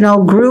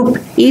Sectional Group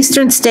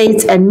Eastern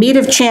States and Meet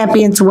of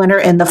Champions winner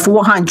in the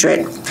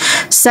 400,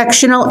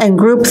 sectional and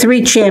Group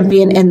 3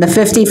 champion in the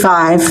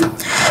 55,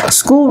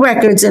 school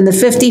records in the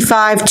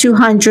 55,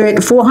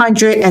 200,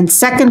 400, and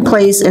second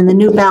place in the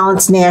New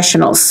Balance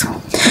Nationals.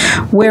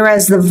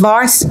 Whereas the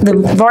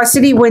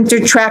varsity winter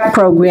track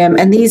program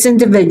and these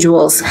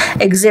individuals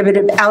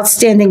exhibited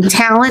outstanding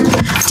talent,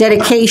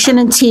 dedication,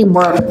 and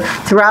teamwork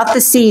throughout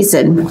the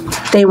season,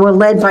 they were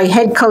led by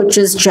head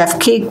coaches Jeff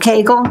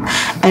Cagle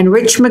and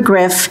Rich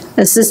McGriff,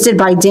 assisted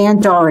by Dan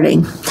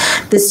Doherty.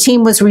 This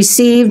team was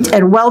received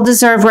and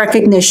well-deserved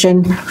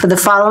recognition for the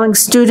following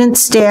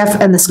students, staff,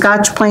 and the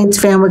Scotch Plains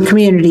family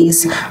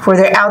communities for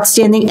their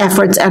outstanding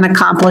efforts and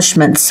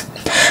accomplishments.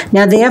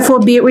 Now therefore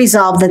be it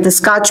resolved that the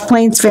Scotch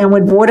Plains Family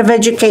Board of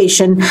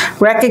Education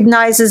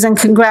recognizes and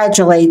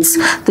congratulates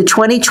the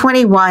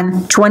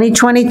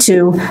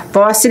 2021-2022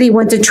 Varsity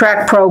Winter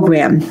Track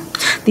Program.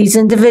 These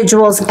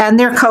individuals and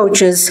their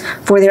coaches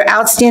for their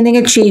outstanding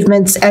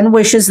achievements and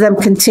wishes them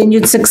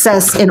continued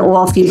success in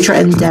all future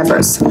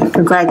endeavors.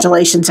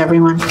 Congratulations,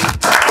 everyone.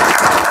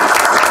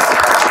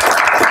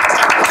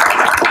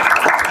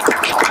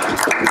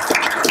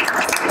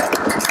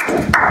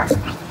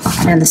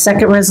 And the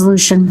second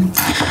resolution,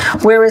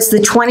 whereas the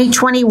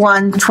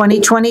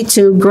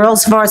 2021-2022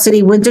 girls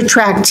varsity winter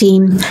track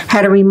team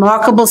had a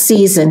remarkable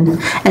season,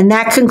 and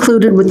that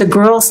concluded with the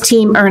girls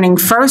team earning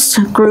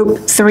first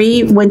Group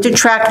 3 winter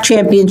track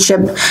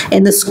championship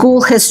in the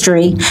school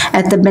history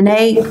at the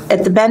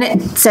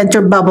Bennett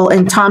Center Bubble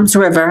in Toms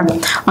River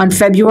on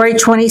February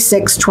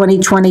 26,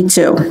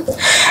 2022.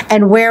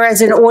 And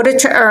whereas in order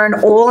to earn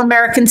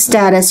All-American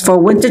status for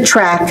winter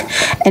track,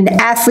 an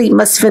athlete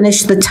must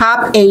finish the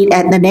top 8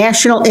 at the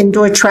National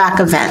Indoor Track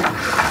event.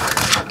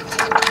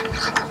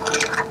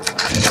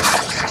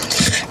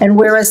 And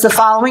whereas the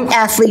following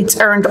athletes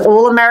earned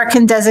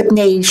All-American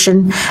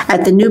designation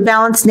at the New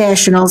Balance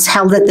Nationals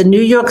held at the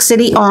New York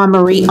City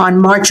Armory on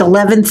March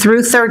 11th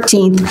through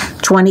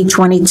 13th,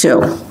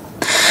 2022.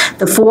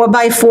 The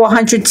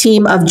 4x400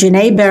 team of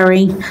Janae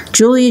Berry,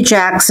 Julia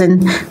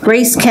Jackson,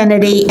 Grace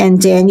Kennedy,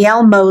 and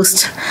Danielle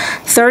Most.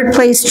 Third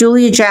place,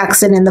 Julia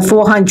Jackson in the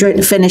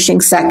 400, finishing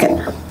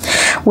second.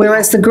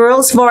 Whereas the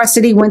girls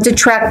varsity winter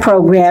track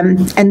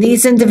program and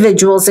these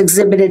individuals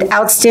exhibited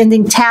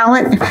outstanding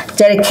talent,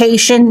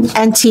 dedication,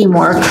 and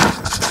teamwork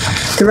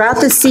throughout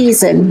the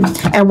season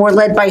and were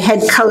led by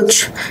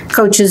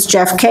coaches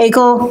Jeff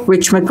Cagle,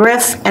 Rich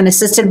McGriff, and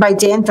assisted by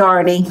Dan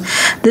Doherty,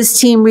 this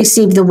team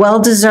received the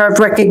well-deserved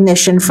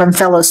recognition from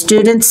fellow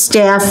students,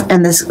 staff,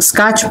 and the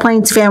Scotch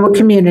Plains family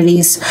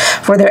communities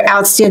for their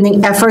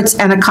outstanding efforts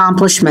and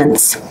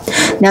accomplishments.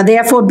 Now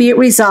therefore be it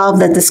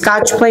resolved that the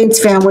Scotch Plains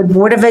Family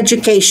Board of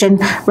Education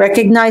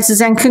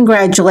recognizes and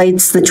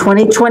congratulates the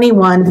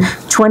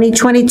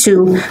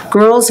 2021-2022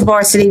 Girls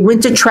Varsity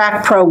Winter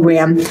Track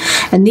Program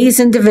and these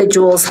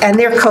individuals and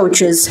their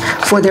coaches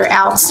for their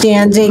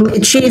outstanding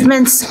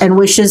achievements and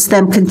wishes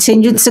them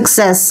continued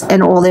success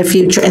in all their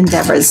future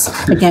endeavors.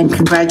 Again,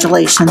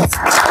 congratulations.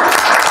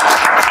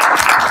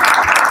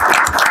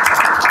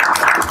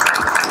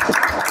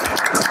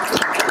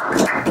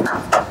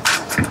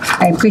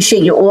 I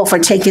appreciate you all for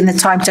taking the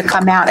time to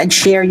come out and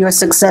share your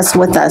success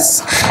with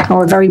us. And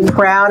we're very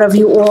proud of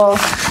you all,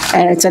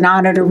 and it's an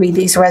honor to read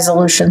these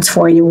resolutions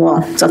for you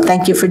all. So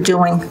thank you for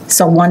doing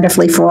so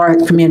wonderfully for our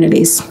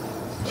communities.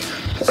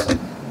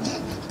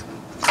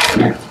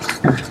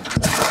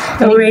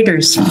 Go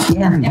Raiders.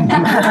 Yeah.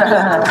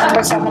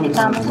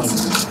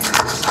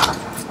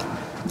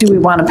 Do we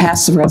want to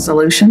pass the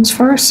resolutions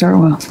first, or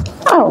will?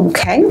 Oh,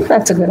 okay,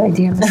 that's a good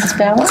idea, Mrs.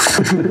 Bauer.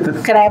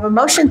 Could I have a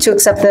motion to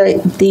accept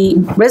the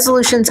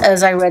resolutions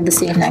as I read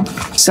this evening?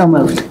 So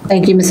moved.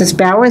 Thank you, Mrs.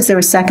 Bauer. Is there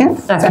a second?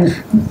 Second.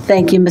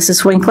 Thank you,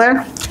 Mrs.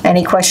 Winkler.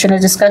 Any question or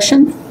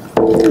discussion?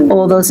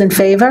 All those in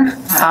favor?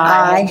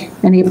 Aye.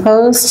 Any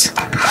opposed?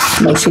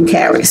 Motion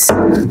carries.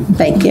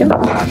 Thank you.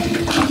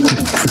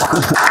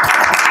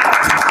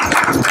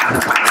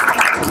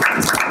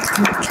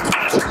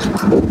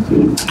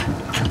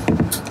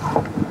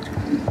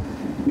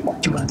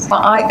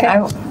 Well, I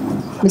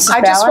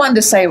Mrs. just Bauer? wanted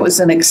to say it was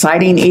an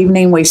exciting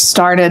evening. We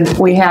had,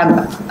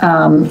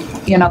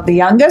 the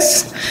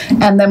youngest,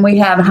 and then we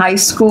had high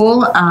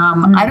school.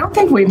 I don't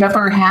think we've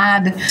ever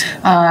had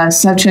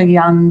such a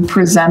young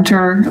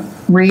presenter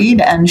read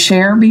and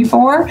share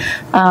before.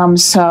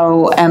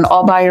 And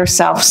all by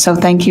yourself. So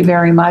thank you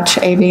very much,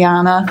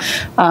 Aviana.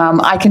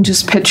 I can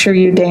just picture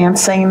you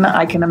dancing.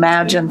 I can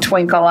imagine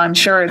Twinkle. I'm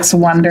sure it's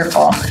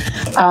wonderful.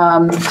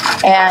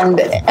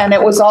 And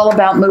it was all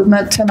about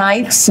movement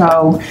tonight.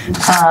 So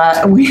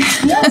we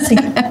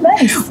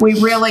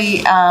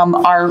really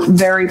are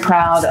very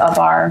proud of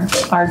our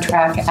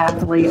track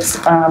athletes.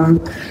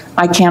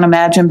 I can't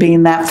imagine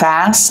being that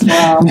fast.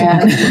 Wow.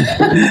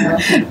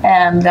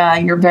 And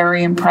you're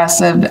very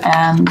impressive,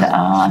 and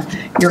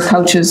your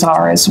coaches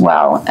are as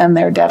well, and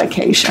their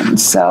dedication.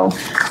 So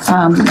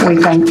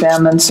we thank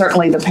them, and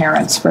certainly the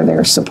parents for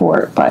their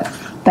support. But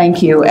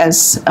thank you,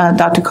 as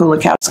Dr.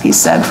 Kulikowski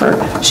said, for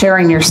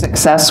sharing your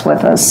success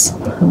with us.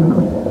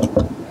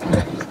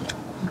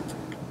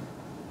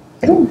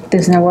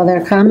 There's no other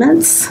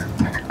comments.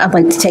 I'd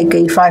like to take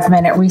a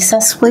 5-minute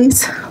recess,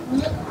 please.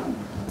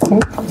 Okay.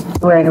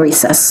 We're in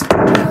recess.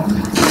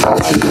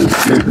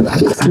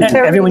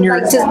 Everyone,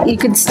 you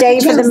can stay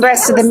for the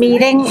rest of the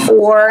meeting,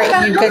 or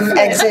you can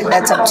exit.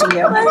 That's up to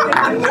you.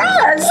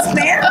 Yes,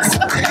 thanks.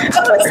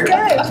 That was good.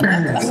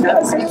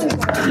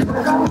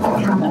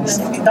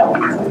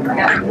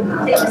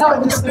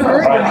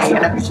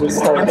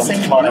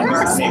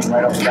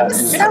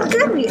 So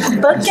good.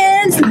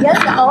 Bookends. Yes.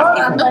 Oh,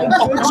 I'm like,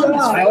 good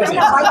job.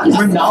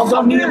 Ronaldo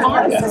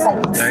Nehemiah.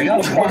 There you go.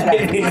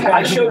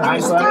 I showed you.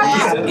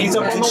 He's a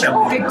good show.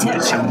 Good tip.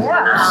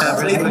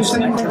 Yeah. You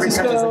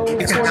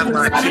can have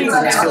my kids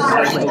and still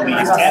play with me.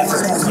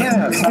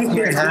 Yeah,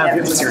 you can have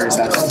him serious.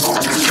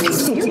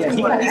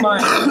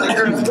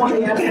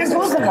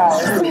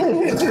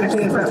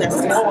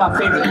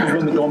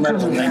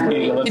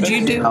 Did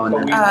you do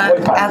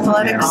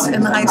athletics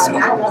in high school?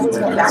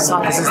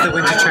 This is the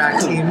winter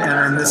track team, and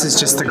then this is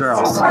just the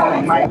girls.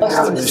 I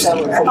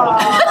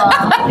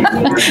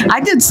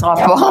did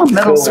softball in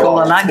middle school,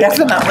 and I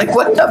definitely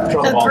would have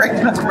been a great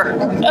member.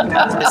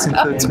 This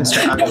includes Mr.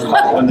 Abu.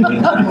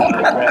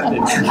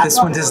 This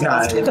one does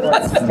not.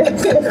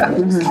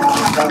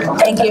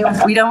 Thank you.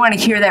 We don't want to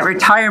hear that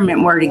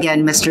retirement word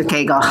again, Mr.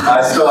 Cagle.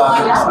 I still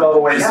have a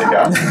ways to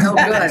go. Oh,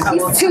 good.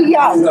 He's too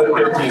young.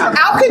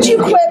 How could you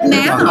quit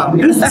now?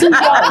 He's too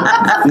young.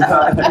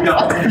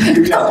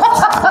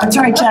 That's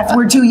right, Jeff,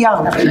 we're too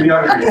young.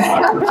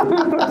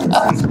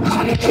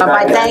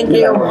 Bye-bye, thank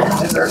you.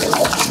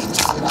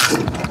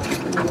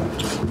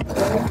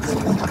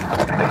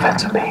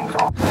 That's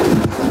painful.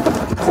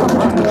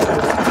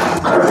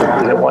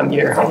 In 1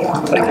 year,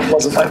 like it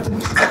was effective.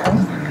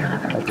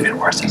 I did it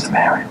worse as a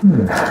parent.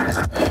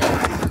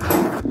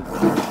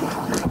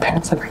 My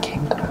parents never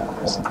came to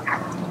us.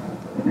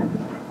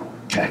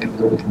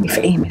 If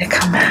Amy to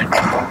come back.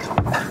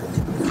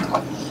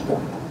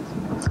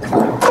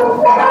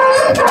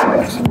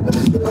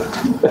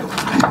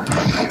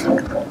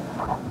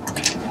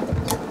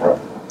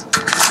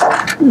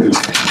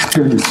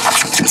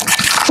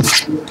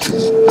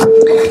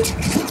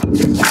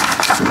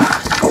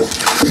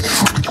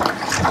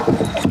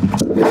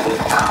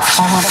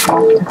 I would have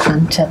loved to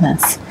come to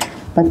this,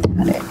 but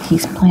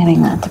he's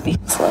planning that to be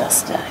his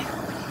last day.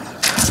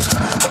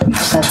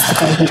 That's the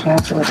day he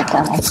graduated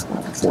dental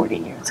school 40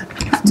 years ago,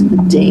 to the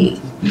day.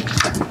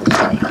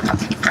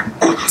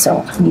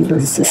 So,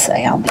 needless to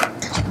say, I'll be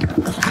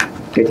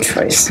good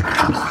choice.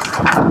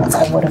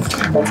 I would have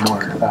come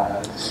more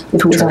if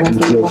it was only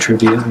people.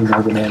 Trivia, you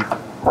know the name.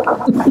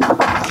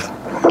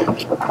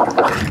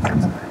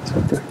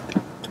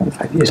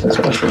 25 years, that's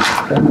what I was.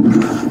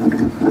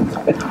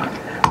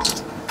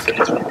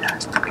 It's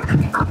fantastic.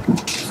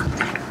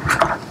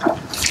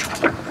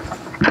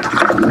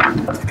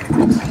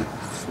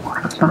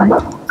 Fine.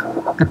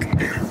 Okay.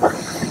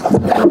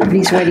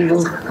 Everybody's ready,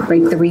 we'll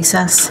break the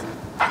recess.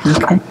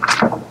 Okay.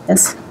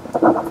 Yes.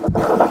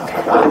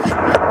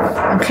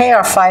 Okay,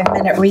 our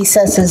 5-minute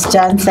recess is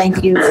done.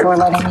 Thank you for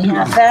letting me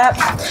have that.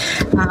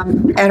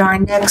 At our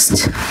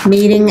next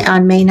meeting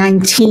on May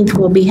 19th,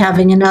 we'll be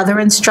having another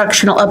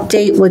instructional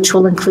update, which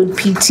will include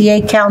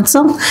PTA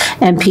Council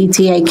and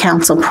PTA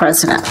Council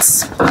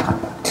presidents.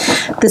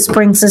 This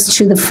brings us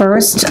to the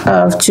first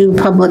of 2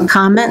 public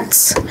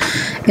comments.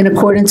 In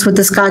accordance with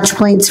the Scotch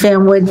Plains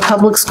Fanwood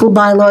Public School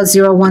Bylaw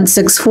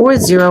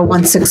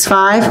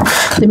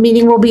 0164-0165, the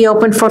meeting will be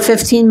open for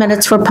 15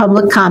 minutes for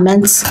public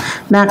comments,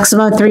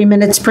 maximum 3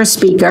 minutes per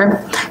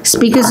speaker.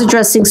 Speakers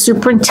addressing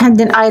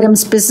superintendent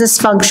items, business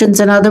functions,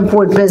 and other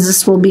board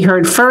business will be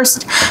heard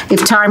first.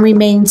 If time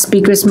remains,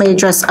 speakers may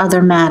address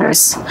other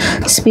matters.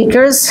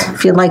 Speakers,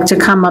 if you'd like to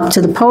come up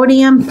to the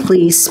podium,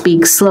 please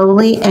speak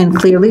slowly and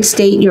clearly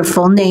state your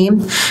full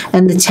name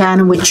and the town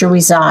in which you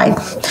reside.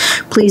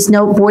 Please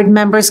note board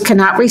members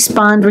cannot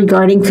respond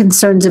regarding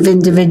concerns of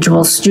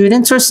individual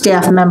students or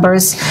staff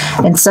members,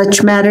 and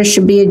such matters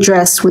should be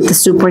addressed with the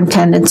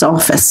superintendent's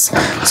office.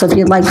 So if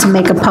you'd like to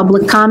make a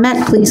public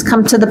comment, please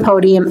come to the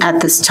podium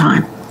at this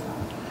time.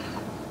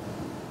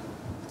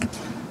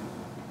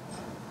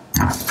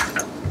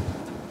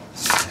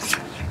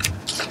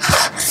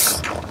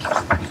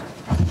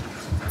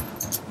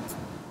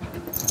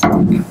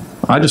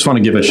 I just want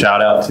to give a shout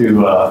out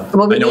to. Well,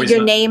 we need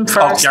your name first.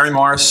 Oh, Gary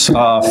Morris,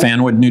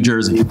 Fanwood, New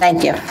Jersey.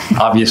 Thank you.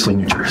 Obviously,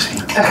 New Jersey.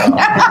 Boy,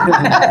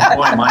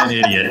 am I an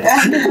idiot.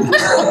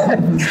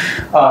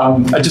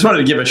 I just wanted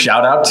to give a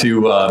shout out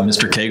to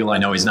Mr. Cagle. I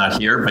know he's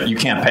not here, but you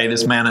can't pay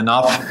this man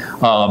enough.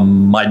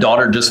 My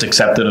daughter just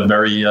accepted a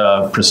very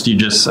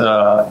prestigious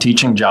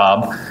teaching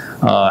job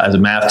as a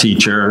math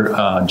teacher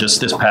just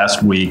this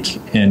past week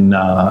in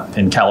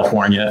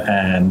California,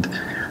 and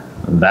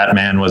that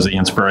man was the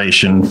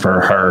inspiration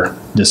for her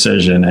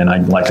decision.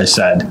 And like I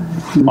said,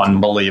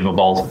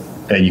 unbelievable.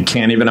 You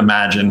can't even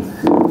imagine.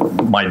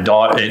 My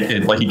daughter,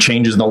 like he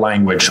changes the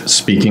language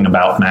speaking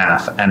about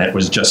math, and it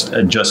was just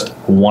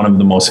one of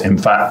the most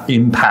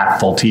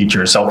impactful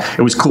teachers. So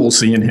it was cool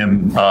seeing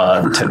him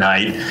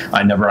tonight.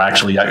 I never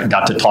actually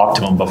got to talk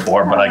to him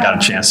before, but I got a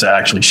chance to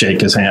actually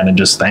shake his hand and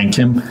just thank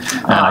him.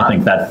 And I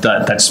think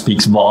that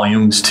speaks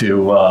volumes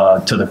to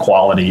the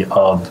quality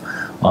of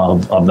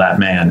that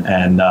man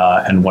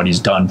and what he's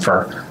done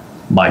for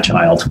my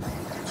child.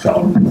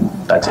 So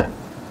that's it.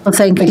 Well,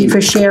 thank you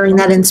for sharing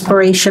that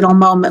inspirational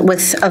moment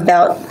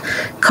about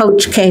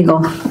Coach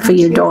Cagle for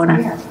your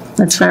daughter.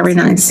 That's very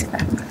nice.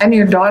 And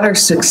your daughter's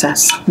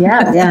success.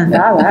 Yeah, yeah.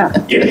 Oh, wow.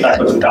 Yeah,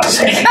 that was what I was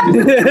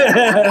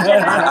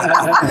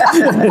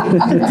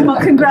saying.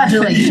 Well,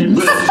 congratulations.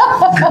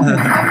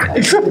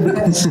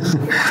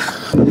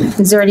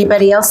 Is there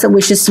anybody else that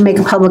wishes to make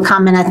a public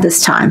comment at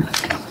this time?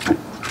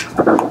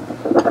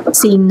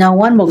 Seeing no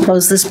one, we'll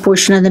close this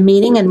portion of the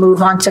meeting and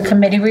move on to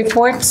committee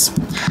reports.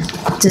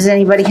 Does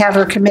anybody have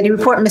a committee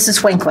report?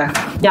 Mrs. Winkler.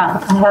 Yeah,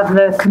 I have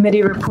the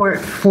committee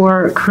report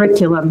for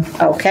curriculum.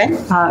 Okay.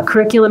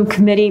 Curriculum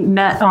committee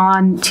met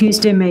on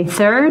Tuesday, May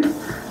 3rd.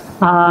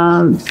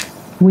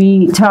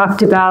 We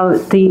talked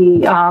about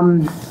the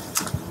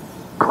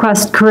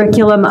Quest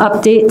curriculum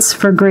updates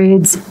for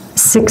grades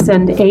 6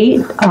 and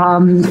 8,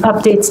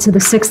 updates to the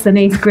 6th and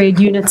 8th grade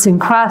units in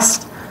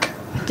Quest.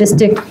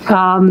 District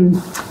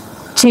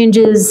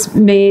Changes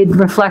made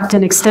reflect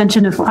an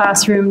extension of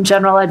classroom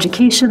general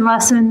education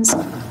lessons,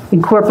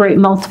 incorporate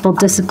multiple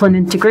discipline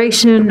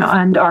integration,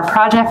 and are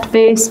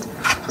project-based.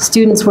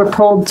 Students were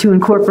polled to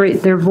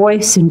incorporate their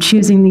voice in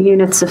choosing the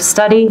units of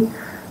study.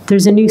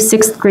 There's a new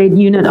 6th grade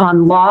unit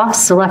on law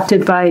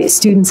selected by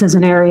students as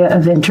an area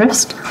of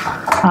interest.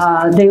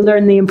 They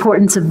learn the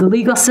importance of the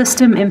legal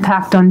system,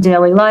 impact on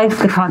daily life,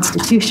 the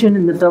Constitution,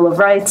 and the Bill of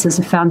Rights as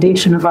a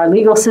foundation of our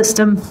legal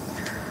system.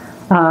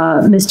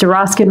 Mr.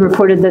 Roskin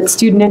reported that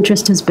student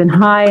interest has been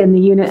high and the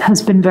unit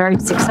has been very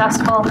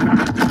successful.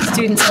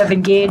 Students have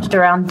engaged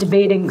around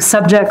debating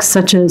subjects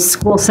such as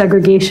school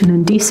segregation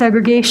and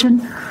desegregation.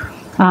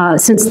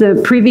 Since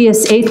the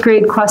previous 8th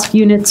grade Quest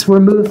units were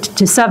moved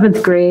to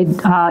 7th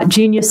grade,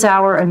 Genius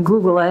Hour and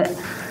Google It,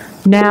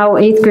 now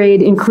 8th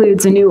grade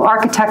includes a new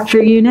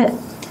architecture unit.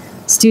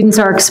 Students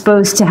are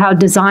exposed to how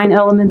design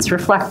elements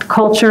reflect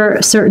culture,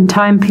 certain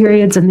time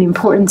periods, and the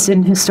importance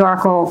in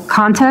historical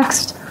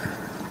context.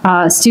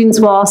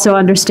 Students will also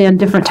understand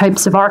different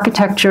types of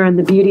architecture and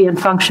the beauty and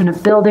function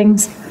of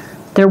buildings.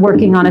 They're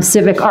working on a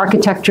civic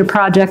architecture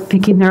project,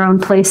 picking their own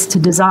place to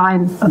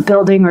design a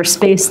building or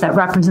space that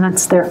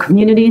represents their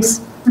communities.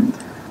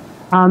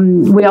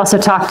 We also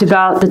talked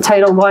about the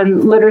Title I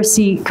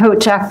literacy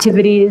coach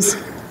activities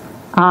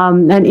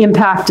and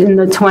impact in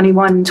the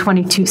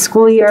 21-22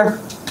 school year.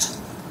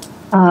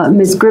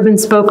 Ms. Gribben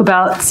spoke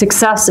about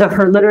success of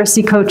her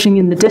literacy coaching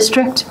in the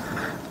district,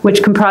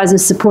 which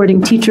comprises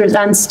supporting teachers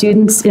and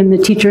students in the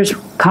Teachers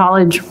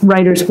College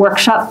Writers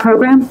Workshop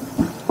program.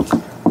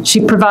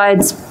 She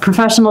provides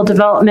professional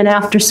development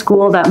after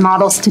school that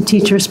models to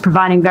teachers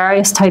providing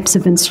various types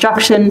of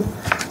instruction,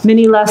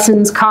 mini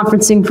lessons,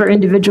 conferencing for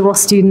individual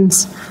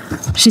students.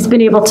 She's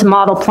been able to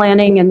model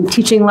planning and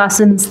teaching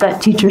lessons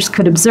that teachers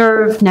could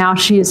observe. Now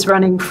she is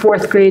running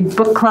 4th grade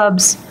book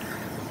clubs,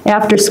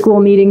 after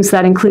school meetings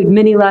that include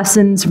mini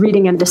lessons,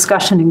 reading and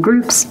discussion in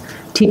groups.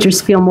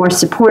 Teachers feel more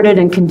supported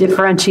and can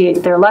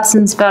differentiate their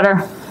lessons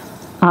better,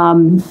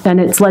 and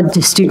it's led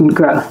to student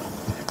growth.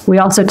 We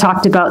also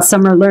talked about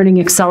summer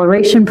learning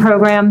acceleration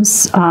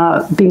programs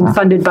being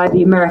funded by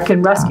the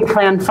American Rescue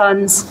Plan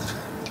funds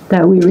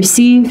that we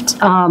received.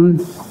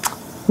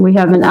 We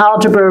have an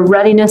algebra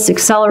readiness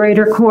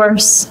accelerator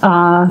course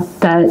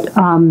that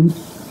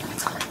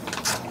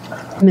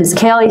Ms.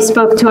 Cayley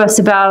spoke to us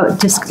about,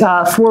 just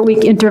a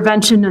 4-week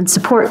intervention and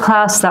support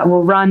class that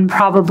will run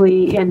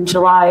probably in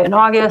July and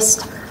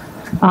August,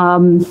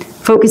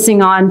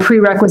 focusing on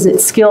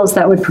prerequisite skills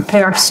that would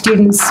prepare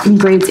students in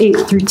grades 8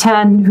 through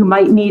 10 who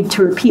might need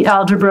to repeat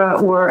algebra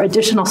or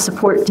additional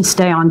support to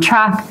stay on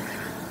track.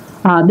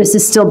 This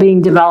is still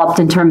being developed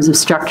in terms of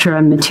structure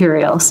and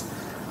materials.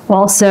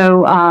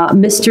 Also,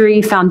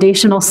 mystery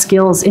foundational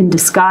skills in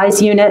disguise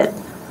unit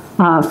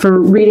for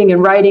reading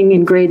and writing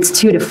in grades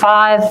 2 to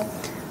 5.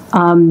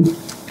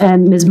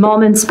 And Ms.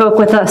 Mullman spoke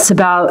with us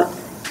about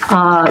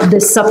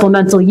this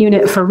supplemental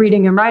unit for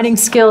reading and writing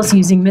skills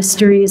using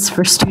mysteries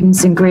for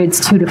students in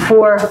grades 2 to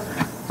 4.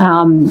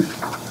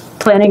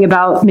 Planning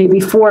about maybe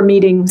 4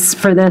 meetings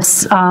for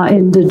this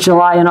in the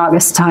July and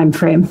August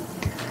timeframe.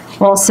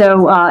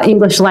 Also,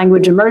 English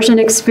language immersion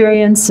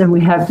experience, and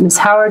we have Ms.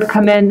 Howard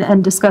come in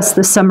and discuss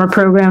the summer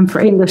program for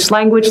English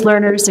language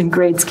learners in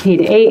grades K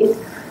to 8.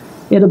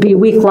 It'll be a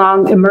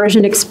week-long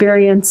immersion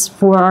experience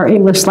for our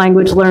English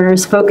language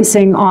learners,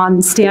 focusing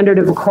on standard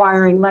of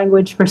acquiring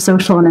language for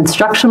social and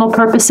instructional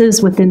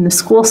purposes within the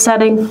school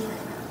setting.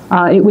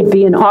 It would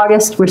be in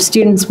August, where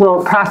students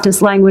will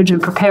practice language and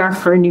prepare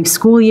for a new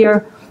school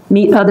year,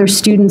 meet other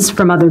students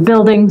from other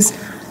buildings.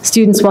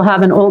 Students will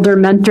have an older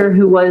mentor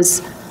who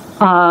was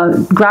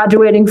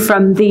graduating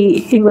from the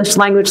English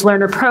language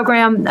learner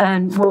program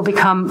and will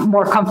become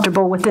more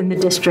comfortable within the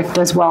district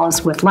as well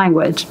as with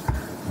language.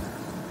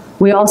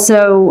 We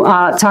also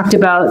talked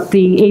about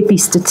the AP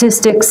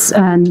statistics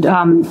and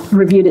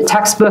reviewed a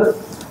textbook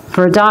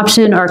for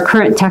adoption. Our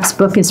current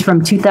textbook is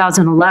from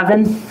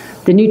 2011.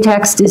 The new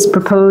text is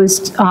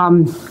proposed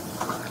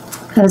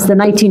as the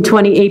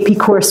 1920 AP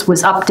course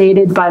was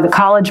updated by the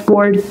College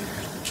Board,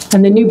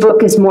 and the new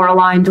book is more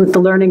aligned with the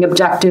learning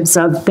objectives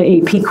of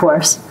the AP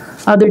course.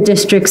 Other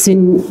districts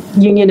in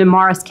Union and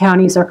Morris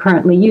counties are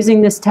currently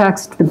using this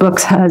text. The book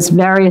has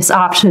various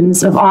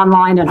options of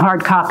online and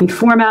hard copy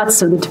formats,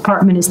 so the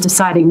department is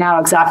deciding now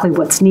exactly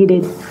what's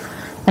needed,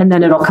 and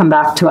then it'll come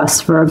back to us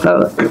for a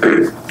vote.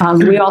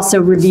 We also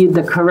reviewed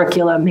the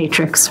curricula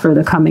matrix for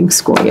the coming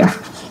school year.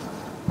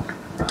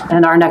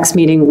 And our next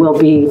meeting will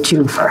be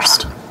June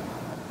 1st.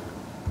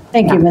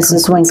 Thank you,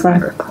 Mrs.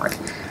 Winkler.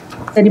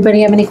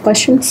 Anybody have any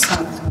questions?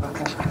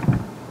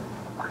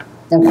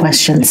 No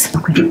questions.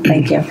 Okay,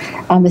 thank you.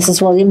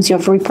 Mrs. Williams, you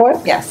have a report?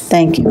 Yes.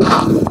 Thank you.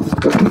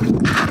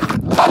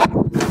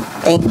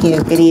 Thank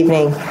you. Good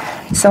evening.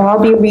 So I'll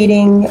be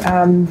reading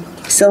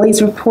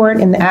Silly's report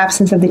in the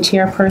absence of the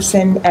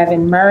chairperson,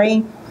 Evan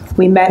Murray.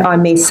 We met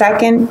on May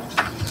 2nd.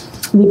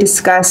 We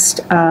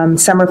discussed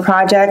summer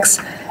projects.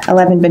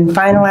 11 been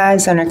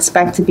finalized and are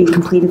expected to be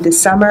completed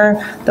this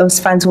summer. Those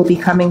funds will be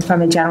coming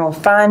from a general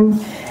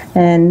fund.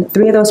 And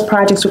 3 of those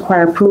projects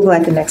require approval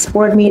at the next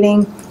board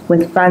meeting.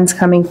 with funds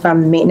coming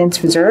from the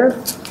maintenance reserve.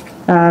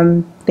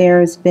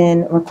 There's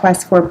been a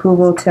request for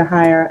approval to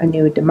hire a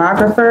new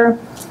demographer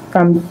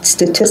from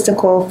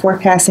Statistical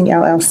Forecasting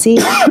LLC,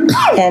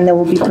 and they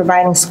will be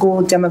providing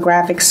school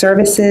demographic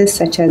services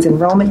such as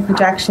enrollment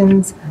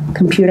projections,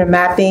 computer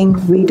mapping,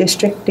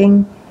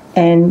 redistricting,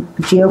 and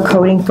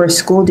geocoding for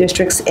school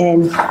districts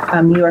in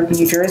New York and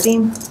New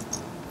Jersey.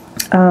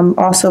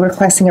 Also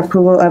requesting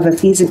approval of a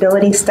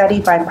feasibility study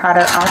by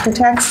Potter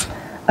Architects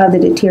of the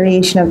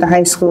deterioration of the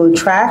high school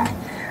track,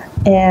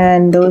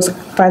 and those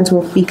funds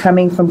will be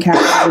coming from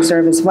capital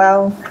reserve as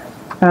well.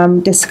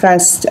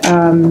 Discussed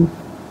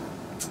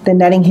the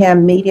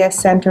Nottingham Media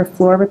Center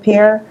floor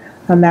repair.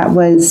 That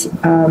was,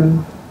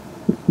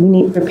 we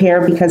need repair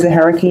because of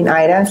Hurricane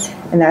Ida,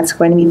 and that's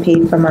going to be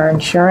paid from our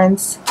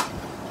insurance.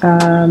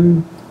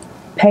 Pavers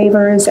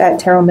at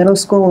Terrell Middle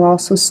School will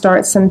also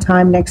start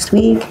sometime next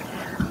week.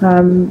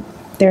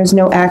 There's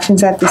no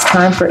actions at this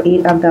time for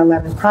 8 of the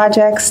 11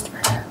 projects.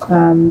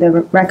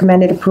 The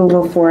recommended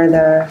approval for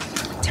the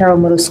Terrell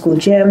Middle School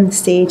gym,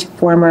 stage,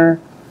 former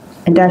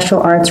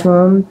industrial arts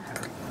room,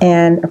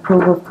 and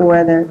approval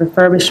for the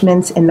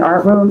refurbishments in the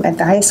art room at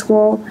the high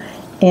school,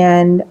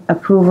 and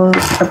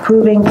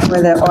approving for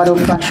the auto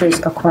flushers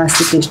across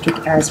the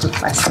district as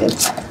requested.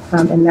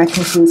 And that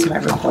concludes my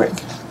report.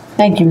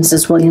 Thank you,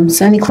 Mrs. Williams.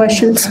 Any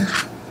questions?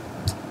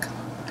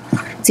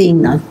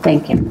 Seeing none,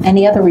 thank you.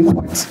 Any other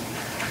reports?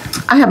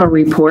 I have a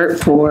report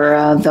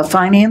for the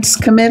Finance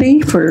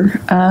Committee for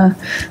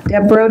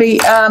Deb Brody.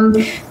 Some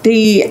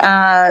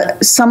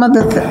of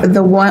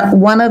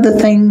one of the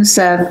things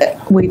that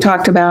we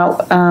talked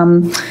about,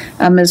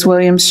 Ms.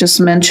 Williams just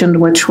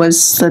mentioned, which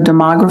was the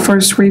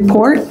demographer's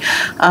report,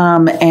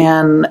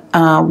 and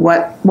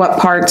what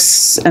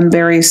parts and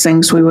various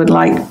things we would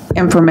like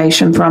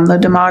information from the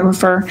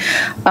demographer.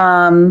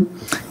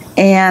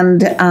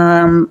 And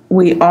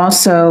we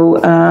also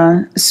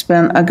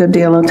spent a good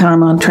deal of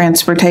time on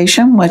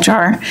transportation, which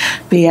our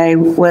BA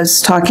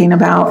was talking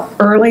about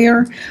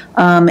earlier,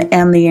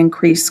 and the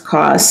increased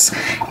costs.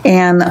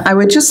 And I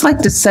would just like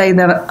to say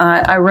that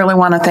I really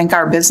want to thank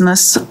our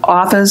business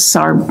office,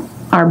 our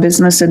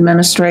business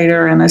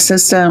administrator and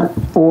assistant,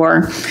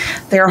 for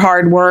their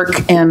hard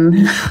work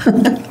in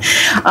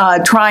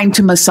trying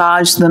to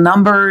massage the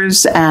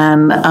numbers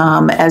and,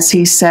 as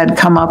he said,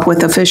 come up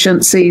with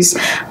efficiencies.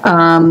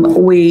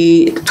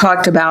 We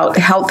talked about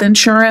health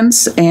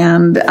insurance,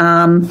 and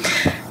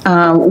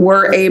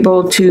we're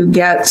able to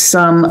get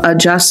some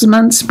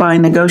adjustments by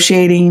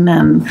negotiating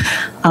and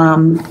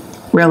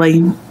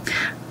really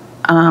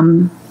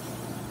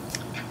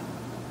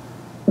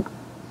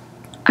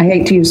I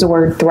hate to use the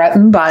word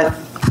threaten, but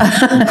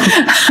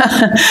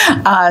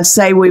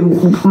say we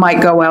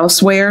might go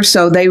elsewhere.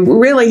 So they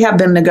really have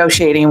been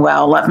negotiating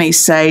well, let me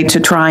say, to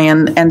try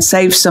and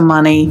save some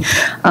money.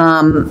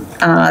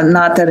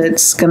 Not that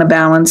it's going to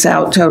balance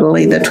out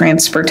totally the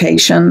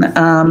transportation.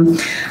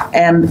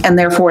 And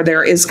therefore,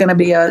 there is going to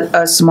be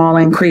a small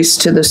increase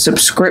to the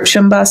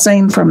subscription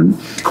busing from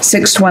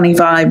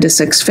 $625 to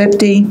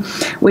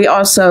 $650. We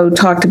also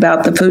talked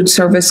about the food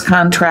service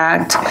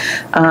contract.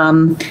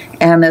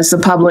 And as the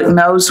public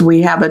knows,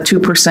 we have a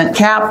 2%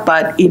 cap,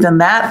 but even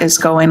that is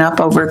going up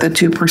over the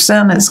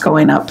 2%. It's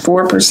going up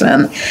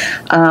 4%.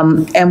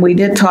 And we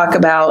did talk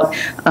about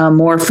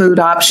more food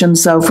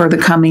options, though, for the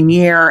coming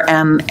year.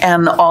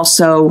 And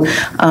also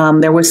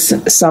there was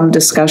some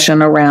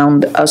discussion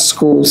around a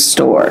school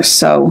store.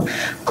 So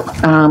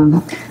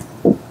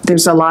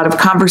there's a lot of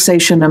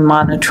conversation and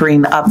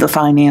monitoring of the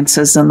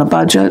finances and the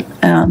budget,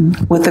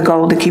 with the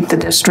goal to keep the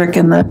district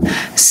in the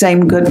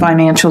same good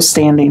financial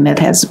standing it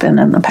has been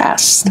in the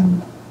past.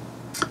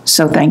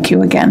 So thank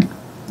you again.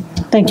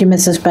 Thank you,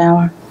 Mrs.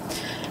 Bauer.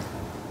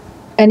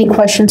 Any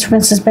questions for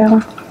Mrs.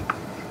 Bauer?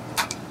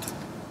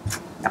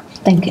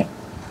 Thank you.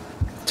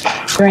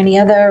 Are there any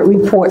other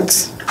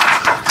reports?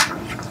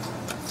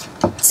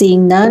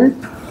 Seeing none,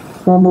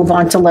 we'll move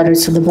on to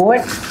letters to the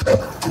board.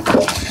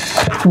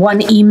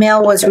 One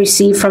email was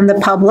received from the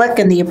public,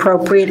 and the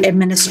appropriate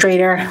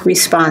administrator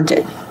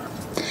responded.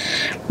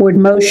 Board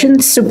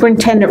motions,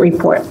 superintendent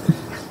report.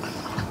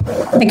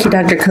 Thank you,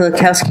 Dr.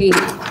 Kulikowski.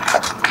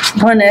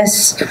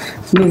 1S,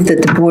 move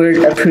that the board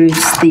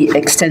approves the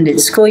extended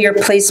school year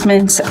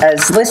placements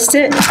as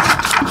listed. Can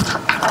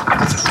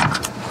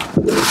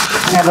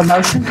I have a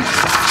motion?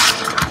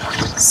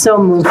 So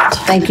moved.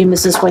 Thank you,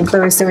 Mrs.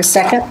 Winkler. Is there a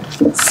second?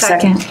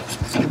 Second.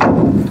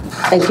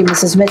 Thank you,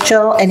 Mrs.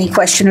 Mitchell. Any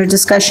question or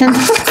discussion?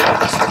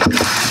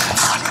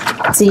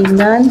 Seeing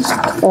none,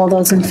 all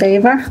those in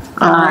favor?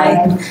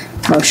 Aye.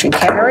 Motion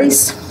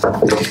carries.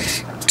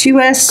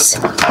 2S,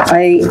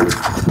 I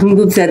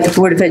move that the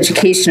Board of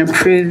Education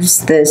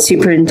approves the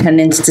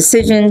superintendent's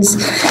decisions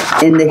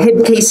in the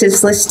HIB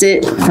cases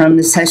listed from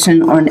the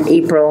session on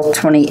April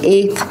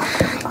 28th.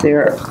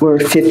 There were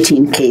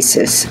 15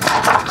 cases.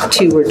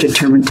 2 were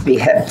determined to be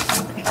HIB.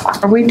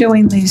 Are we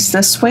doing these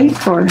this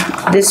week or?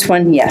 This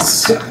one,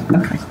 yes.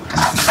 Okay.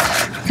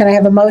 Can I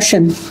have a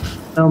motion?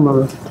 So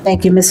moved.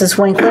 Thank you, Mrs.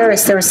 Winkler.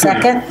 Is there a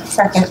second?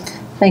 Second.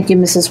 Thank you,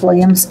 Mrs.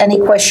 Williams. Any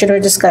question or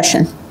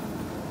discussion?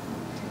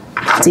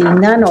 Seeing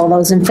none, all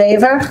those in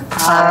favor?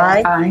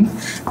 Aye.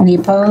 Any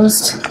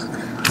opposed?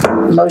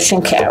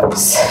 Motion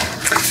carries.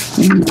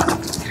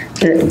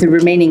 The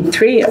remaining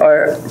three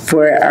are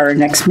for our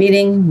next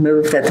meeting.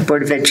 Move that the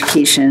Board of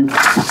Education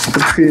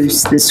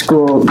approves the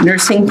school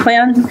nursing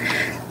plan.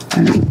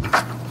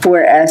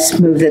 4S,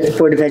 move that the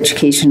Board of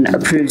Education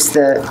approves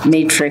the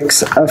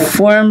matrix of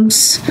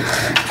forms.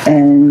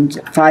 And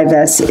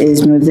 5S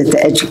is move that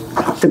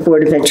the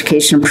Board of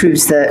Education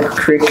approves the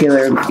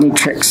curricular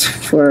matrix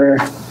for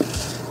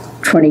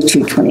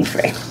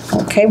 22-23.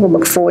 Okay, we'll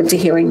look forward to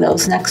hearing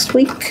those next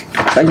week.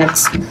 Or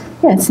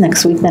it's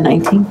next week, the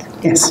 19th.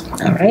 Yes.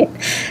 All right.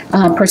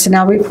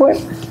 Personnel report.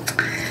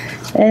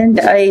 And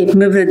I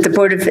move that the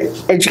Board of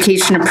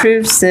Education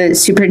approves the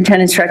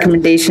superintendent's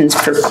recommendations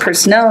for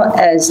personnel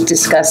as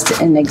discussed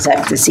in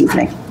exec this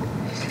evening.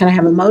 Can I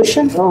have a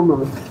motion? So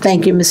moved.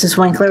 Thank you, Mrs.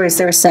 Winkler. Is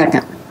there a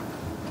second?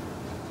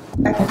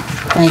 Second.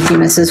 Thank you,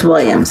 Mrs.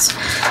 Williams.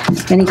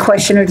 Any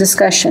question or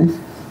discussion?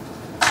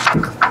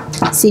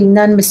 Seeing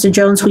none, Mr.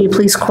 Jones, will you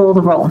please call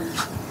the roll?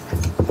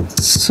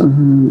 So,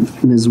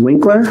 Ms.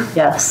 Winkler?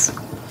 Yes.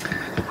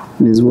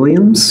 Ms.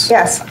 Williams?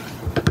 Yes.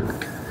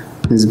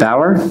 Ms.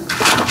 Bauer?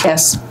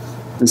 Yes.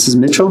 Mrs.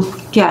 Mitchell?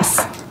 Yes.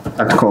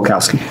 Dr.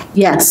 Kolakowski?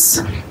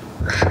 Yes.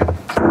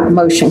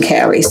 Motion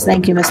carries.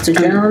 Thank you, Mr.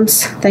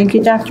 Jones. Thank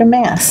you, Dr.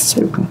 Mast.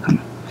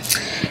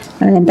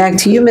 And back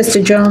to you,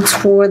 Mr. Jones,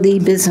 for the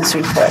business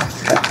report.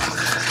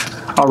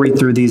 I'll read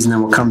through these and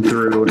then we'll come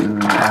through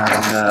and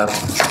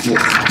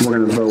we're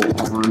going to vote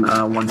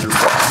on 1 through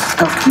 4.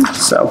 Okay.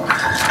 So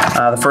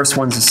the first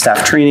one's the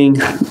staff training.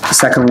 The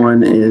second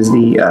one is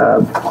the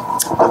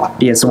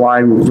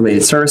ESY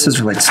related services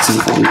related to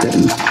what we did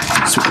in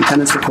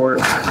superintendent's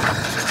report.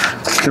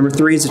 Number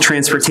 3 is the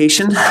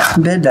transportation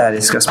bid that I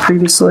discussed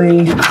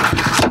previously.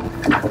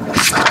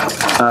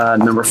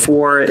 Number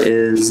 4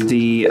 is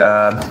the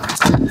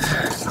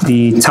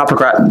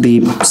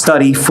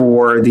study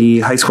for the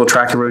high school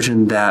track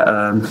erosion that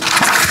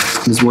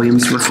Ms.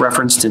 Williams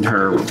referenced in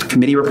her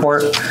committee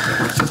report.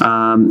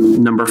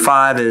 Number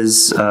 5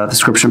 is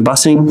description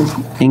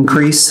busing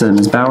increase that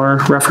Ms. Bauer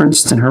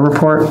referenced in her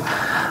report.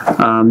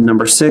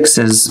 Number 6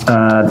 is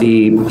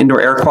the indoor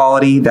air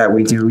quality that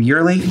we do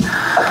yearly.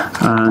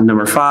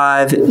 Number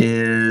 5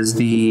 is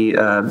the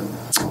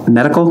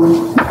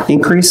medical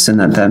increase, and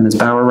that Ms.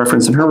 Bauer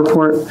referenced in her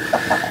report.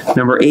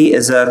 Number 8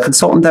 is a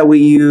consultant that we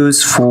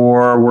use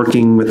for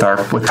working with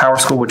Power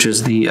School, which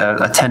is the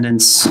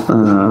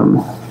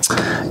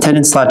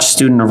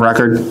attendance/student of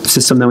record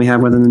system that we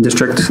have within the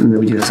district, and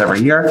we do this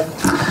every year.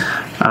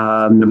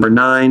 Number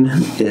 9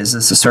 is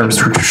this a service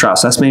for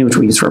Strauss Esme, which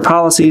we use for our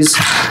policies.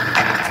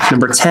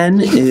 Number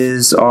 10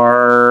 is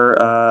our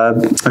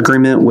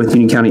agreement with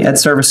Union County Ed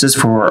Services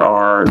for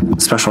our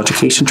special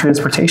education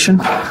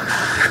transportation.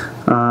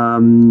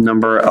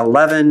 Number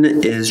 11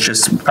 is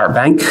just our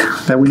bank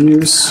that we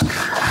use.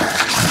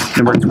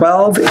 Number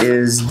 12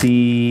 is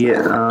the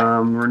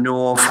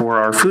renewal for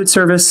our food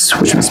service,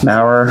 which Ms.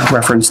 Bauer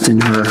referenced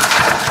in her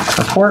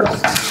report.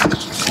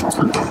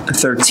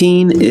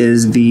 13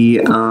 is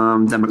the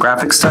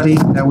demographic study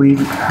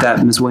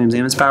that Ms. Williams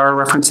and Ms. Bauer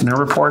referenced in their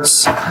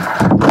reports.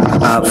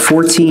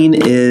 14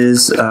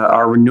 is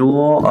our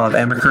renewal of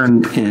Amaker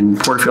and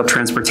Porterfield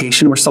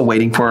Transportation. We're still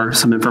waiting for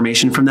some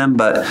information from them,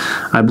 but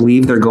I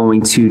believe they're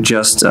going to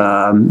just, they're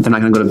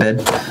not going to go to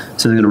bid,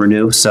 so they're going to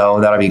renew, so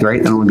that'll be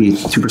great. That'll only be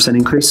 2%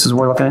 increase is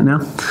what we're looking at now.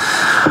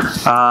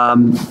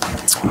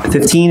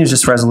 15 is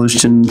just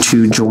resolution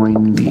to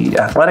join the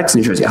athletics,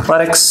 New Jersey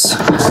Athletics.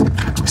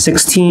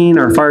 16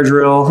 are fire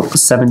drill,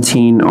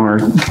 17 are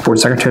board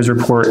secretary's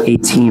report,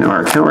 18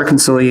 are account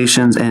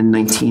reconciliations, and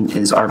 19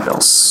 is our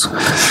bills.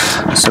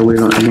 So we're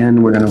going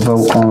to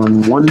vote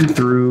on 1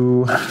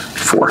 through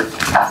 4.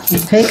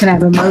 Okay, can I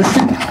have a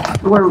motion?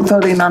 We're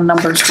voting on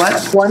numbers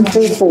what? 1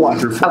 through 4.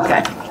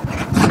 Okay.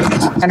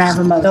 Can I have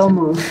a motion? So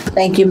moved.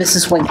 Thank you,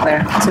 Mrs.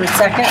 Winkler. Is there a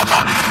second?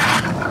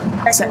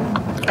 Second.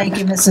 Thank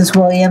you, Mrs.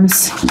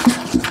 Williams.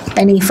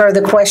 Any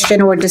further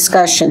question or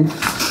discussion?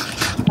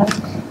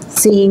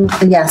 Seeing,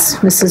 yes,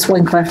 Mrs.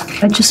 Winkler.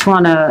 I just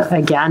want to,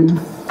 again,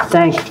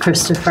 thank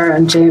Christopher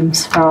and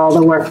James for all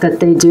the work that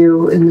they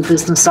do in the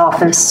business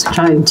office,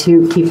 trying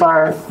to keep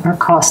our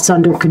costs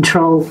under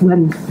control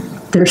when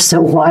they're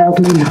so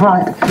wildly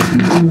not.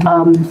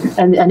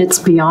 And it's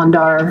beyond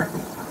our,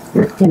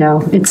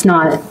 it's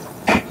not,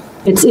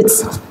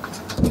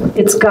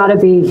 it's got to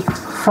be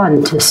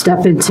fun to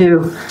step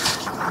into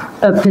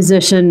a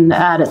position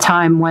at a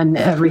time when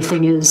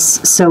everything is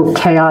so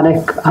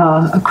chaotic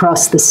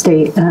across the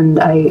state, and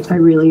I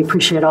really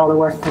appreciate all the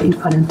work that you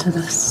put into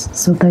this,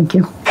 so thank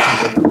you.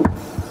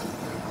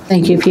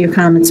 Thank you for your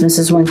comments,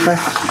 Mrs. Winkler.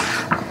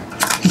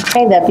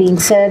 Okay, that being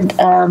said,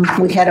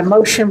 we had a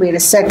motion, we had a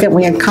second,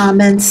 we had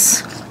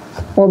comments.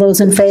 All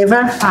those in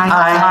favor?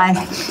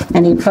 Aye.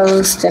 Any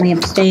opposed, any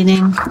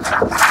abstaining?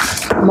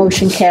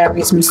 Motion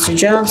carries. Mr.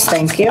 Jones,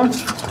 thank you.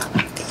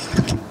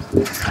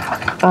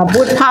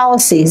 Board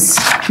policies,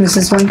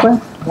 Mrs.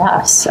 Winkler?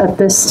 Yes, at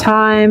this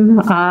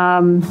time,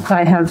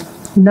 I have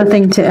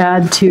nothing to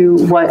add to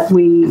what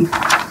we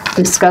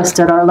discussed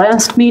at our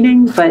last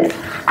meeting, but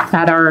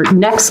at our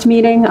next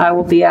meeting, I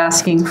will be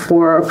asking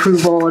for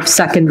approval of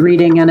second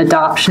reading and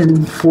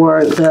adoption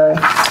for the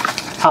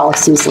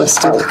policies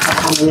listed on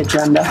the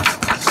agenda.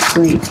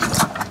 Great.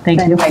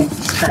 Thank you.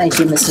 Thank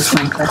you, Mrs.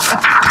 Franklin.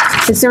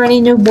 Is there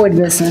any new board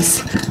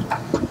business?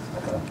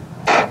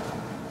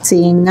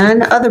 Seeing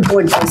none, other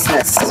board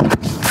business?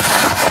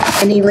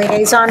 Any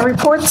liaison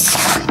reports?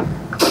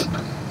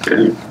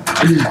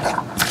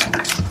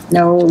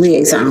 No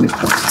liaison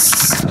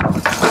reports.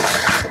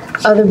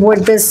 Other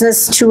board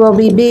business,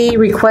 2OBB,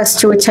 request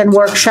to attend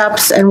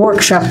workshops and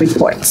workshop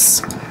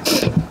reports.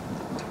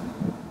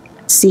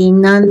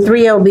 Seeing none,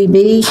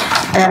 3OBB,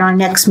 at our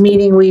next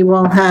meeting, we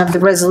will have the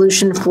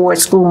resolution for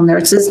School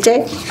Nurses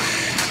Day.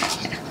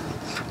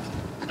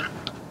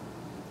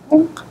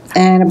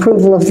 And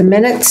approval of the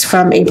minutes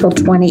from April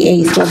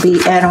 28th will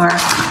be at our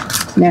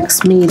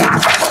next meeting.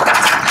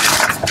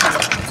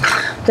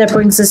 That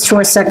brings us to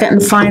our second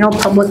and final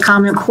public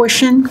comment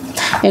portion.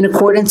 In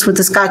accordance with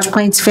the Scotch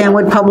Plains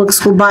Fanwood Public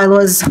School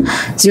Bylaws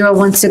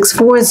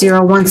 0164,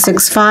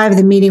 0165,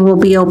 the meeting will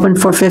be open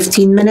for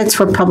 15 minutes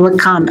for public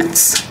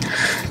comments.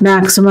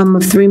 Maximum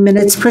of 3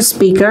 minutes per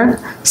speaker.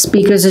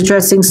 Speakers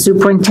addressing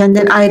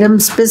superintendent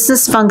items,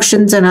 business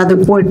functions, and other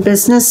board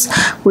business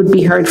would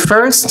be heard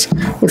first.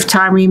 If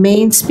time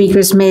remains,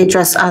 speakers may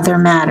address other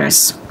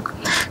matters.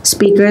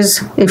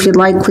 Speakers, if you'd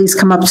like, please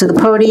come up to the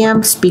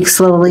podium, speak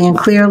slowly and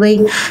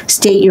clearly,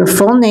 state your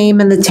full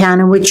name and the town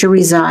in which you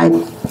reside.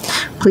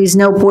 Please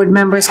note board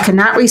members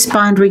cannot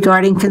respond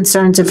regarding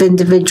concerns of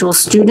individual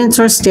students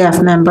or staff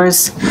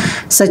members.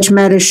 Such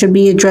matters should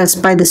be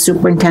addressed by the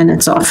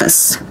superintendent's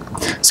office.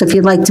 So if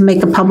you'd like to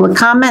make a public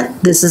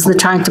comment, this is the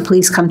time to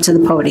please come to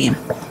the podium.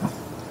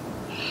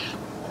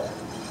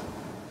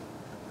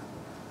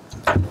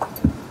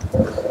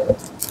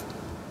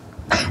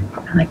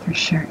 I like your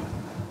shirt.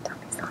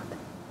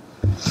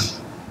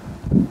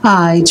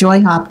 Hi,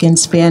 Joy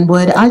Hopkins,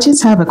 Fanwood. I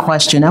just have a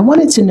question. I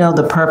wanted to know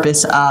the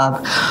purpose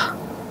of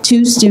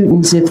two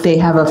students, if they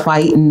have a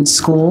fight in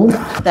school,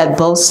 that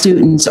both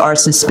students are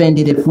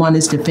suspended if one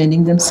is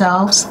defending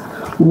themselves.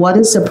 What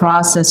is the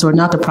process, or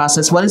not the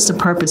process, what is the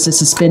purpose of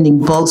suspending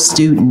both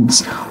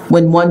students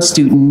when one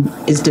student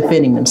is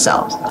defending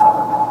themselves?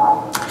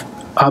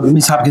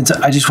 Ms. Hopkins,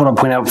 I just want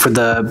to point out for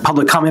the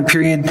public comment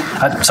period,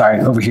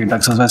 sorry, over here,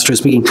 Dr. Sylvester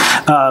speaking.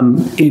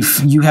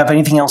 If you have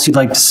anything else you'd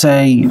like to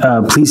say,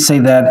 please say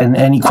that, and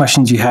any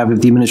questions you have,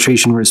 if the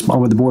administration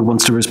or the board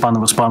wants to respond,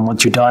 they'll respond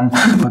once you're done.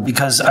 But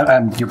because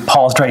you're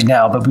paused right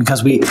now, but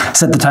because we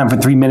set the time for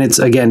 3 minutes,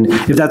 again,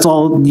 if that's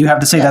all you have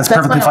to say, that's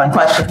perfectly fine.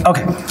 Question.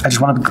 Okay, I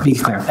just want to be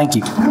clear. Thank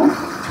you.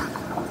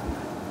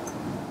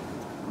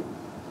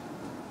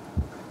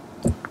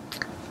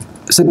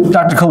 So,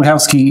 Dr.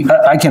 Kolakowski,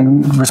 I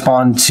can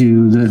respond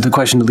to the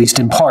question, at least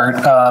in part.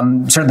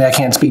 Certainly, I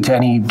can't speak to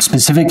any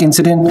specific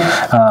incident,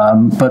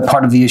 but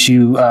part of the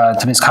issue,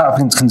 to Ms.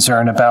 Hopkins'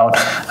 concern about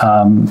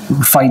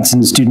fights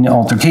and student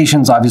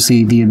altercations,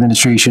 obviously the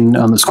administration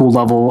on the school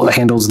level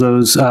handles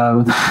those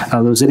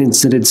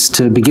incidents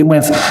to begin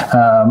with.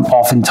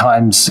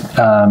 Oftentimes,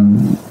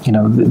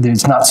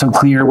 it's not so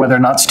clear whether or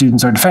not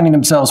students are defending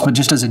themselves, but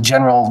just as a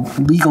general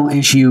legal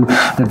issue,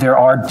 that there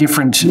are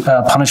different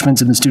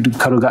punishments in the student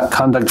code of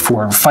conduct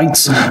for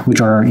fights,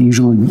 which are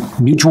usually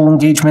mutual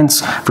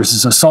engagements,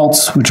 versus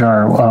assaults, which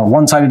are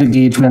one-sided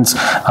engagements.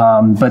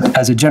 But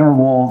as a general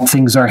rule,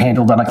 things are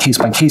handled on a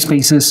case-by-case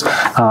basis.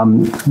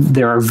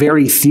 There are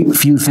very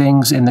few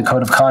things in the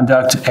code of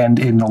conduct and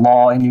in the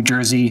law in New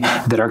Jersey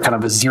that are kind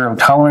of a zero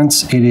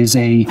tolerance. It is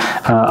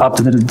up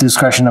to the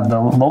discretion of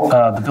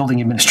the building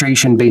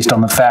administration based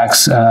on the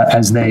facts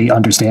as they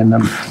understand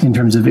them in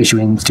terms of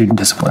issuing student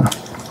discipline.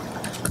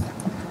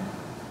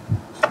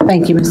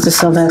 Thank you, Mr.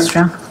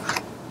 Silvestro.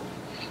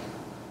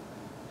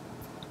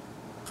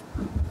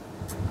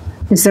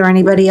 Is there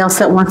anybody else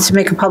that wants to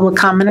make a public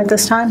comment at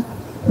this time?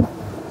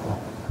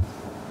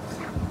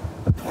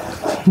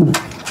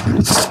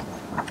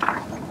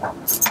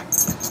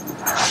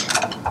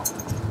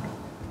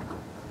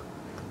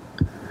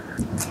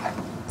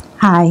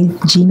 Hi,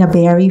 Gina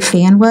Berry,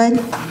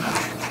 Fanwood.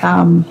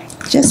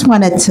 Just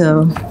wanted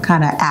to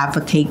kind of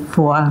advocate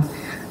for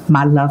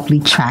my lovely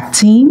track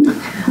team.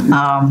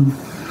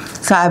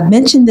 So I've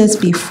mentioned this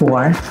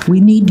before,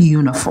 we need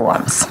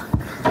uniforms.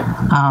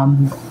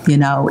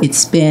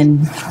 It's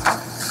been,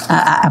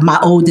 my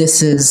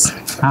oldest is,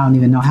 I don't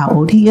even know how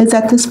old he is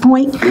at this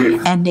point,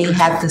 and they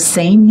had the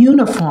same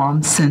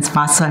uniform since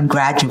my son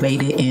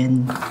graduated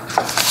in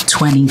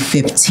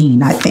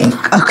 2015, I think.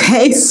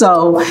 Okay,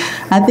 so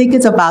I think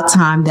it's about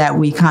time that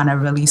we kind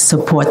of really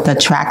support the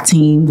track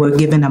team. We're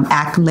giving them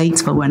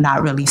accolades, but we're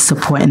not really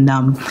supporting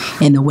them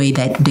in the way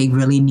that they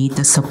really need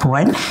the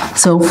support.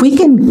 So if we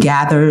can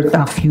gather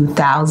a few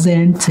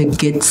thousand to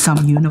get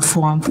some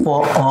uniform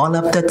for all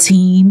of the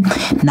team,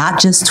 not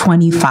just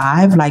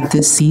 25 like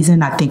this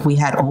season. I think we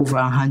had over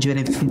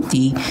 150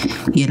 150,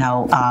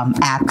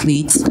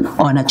 athletes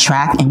on a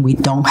track, and we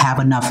don't have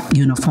enough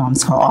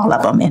uniforms for all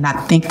of them. And I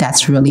think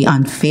that's really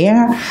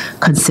unfair,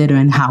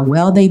 considering how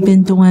well they've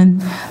been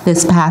doing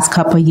this past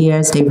couple of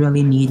years. They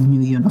really need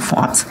new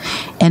uniforms.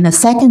 And the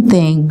second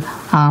thing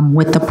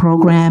with the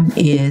program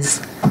is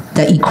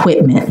the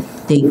equipment.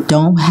 They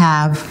don't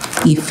have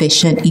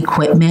efficient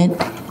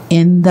equipment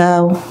in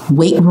the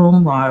weight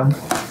room or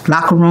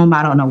locker room,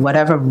 I don't know,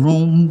 whatever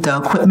room the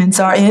equipments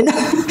are in.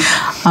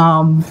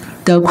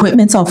 The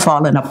equipments are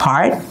falling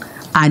apart.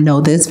 I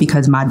know this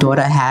because my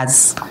daughter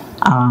has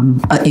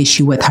an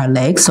issue with her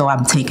legs, so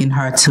I'm taking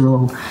her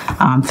to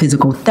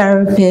physical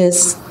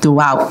therapists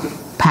throughout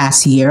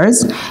past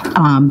years.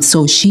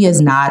 So she is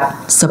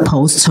not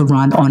supposed to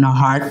run on a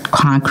hard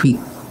concrete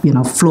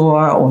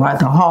floor or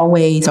the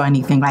hallways or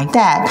anything like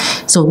that.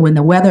 So when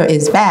the weather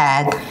is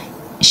bad,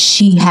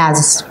 she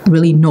has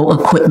really no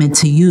equipment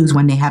to use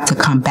when they have to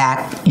come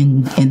back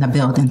in the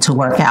building to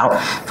work out.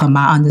 From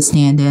my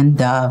understanding,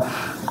 the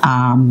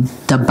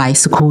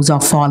bicycles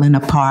are falling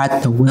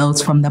apart. The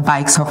wheels from the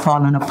bikes are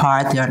falling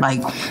apart. They're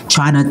like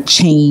trying to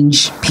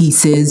change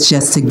pieces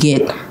just to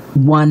get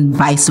one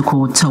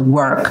bicycle to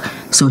work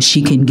so she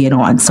can get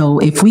on. So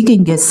if we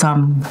can get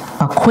some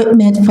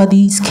equipment for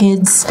these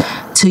kids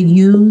to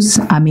use,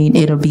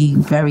 it'll be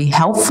very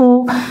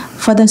helpful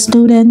for the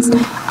students.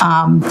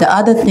 The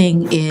other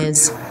thing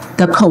is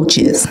the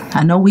coaches.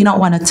 I know we don't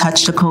want to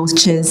touch the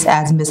coaches,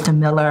 as Mr.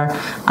 Miller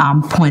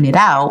pointed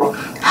out.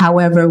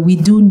 However, we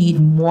do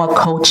need more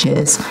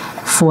coaches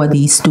for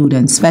these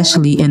students,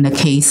 especially in the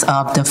case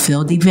of the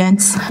field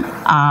events.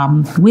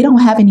 We don't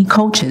have any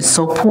coaches,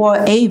 so poor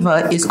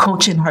Ava is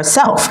coaching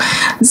herself.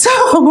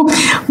 So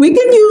we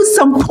can use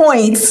some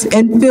points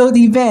in field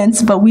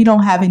events, but we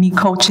don't have any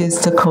coaches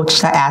to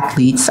coach the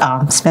athletes,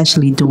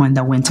 especially during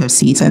the winter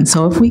season.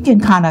 So if we can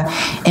kind of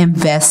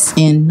invest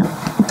in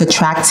the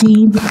track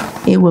team,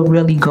 it will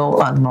really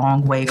go a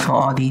long way for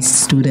all these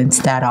students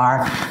that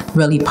are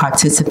really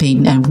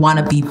participating and want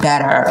to be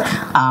better,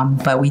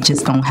 but we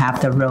just don't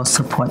have the real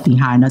support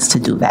behind us to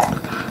do that.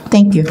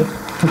 Thank you.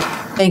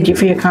 Thank you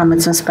for your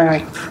comments, Ms.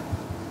 Barry.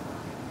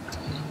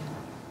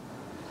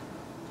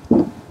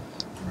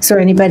 Is there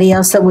anybody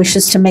else that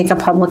wishes to make a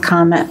public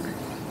comment?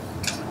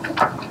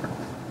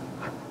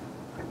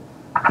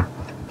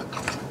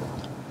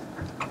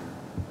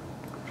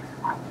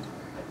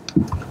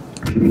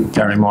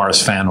 Gary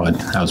Morris, Fanwood.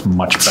 That was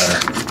much better.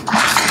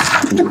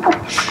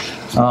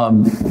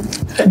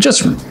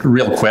 Just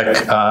real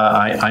quick,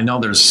 I know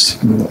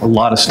there's a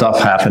lot of stuff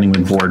happening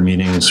with board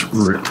meetings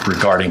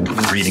regarding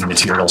reading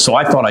material. So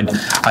I thought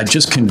I'd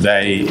just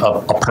convey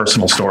a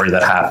personal story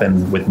that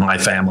happened with my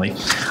family.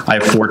 I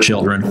have 4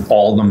 children.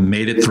 All of them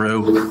made it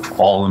through.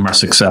 All of them are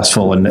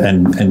successful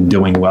and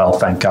doing well,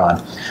 thank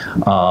God.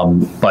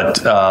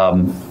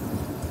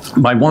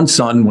 My one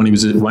son, when he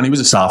was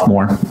a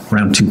sophomore,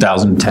 around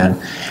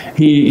 2010,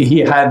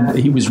 he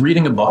was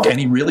reading a book and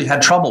he really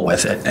had trouble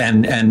with it,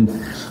 and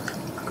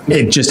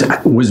it just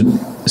was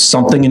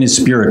something in his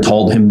spirit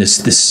told him this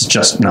is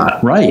just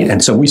not right,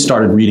 and so we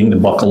started reading the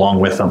book along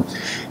with him.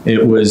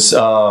 It was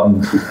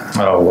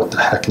what the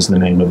heck is the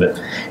name of it?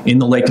 In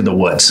the Lake of the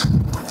Woods,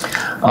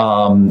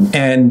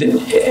 and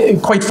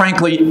quite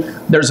frankly,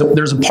 there's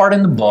a part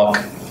in the book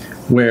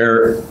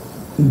where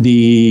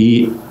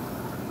the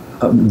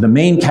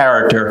main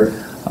character,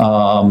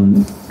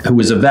 who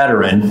was a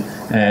veteran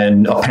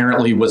and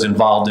apparently was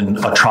involved in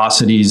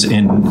atrocities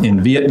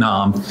in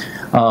Vietnam,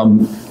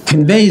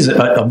 conveys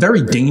a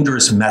very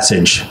dangerous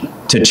message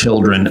to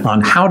children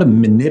on how to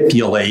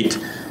manipulate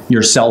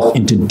yourself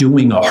into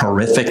doing a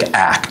horrific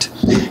act.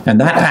 And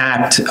that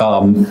act,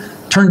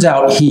 turns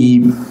out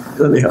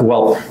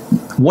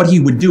what he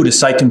would do to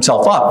psych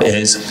himself up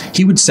is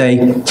he would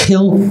say,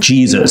 "Kill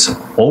Jesus,"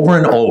 over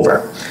and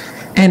over.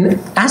 And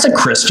as a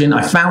Christian,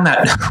 I found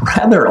that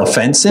rather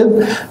offensive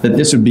that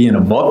this would be in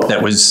a book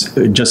that was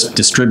just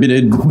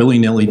distributed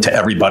willy-nilly to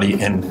everybody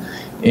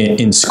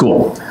in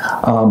school.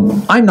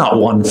 I'm not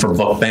one for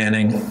book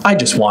banning. I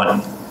just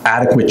want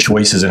adequate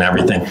choices and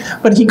everything.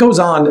 But he goes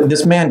on,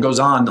 this man goes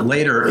on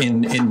later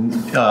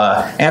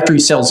after he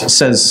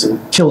says,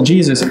 "Kill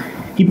Jesus,"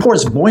 he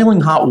pours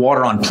boiling hot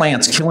water on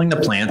plants, killing the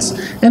plants,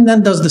 and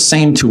then does the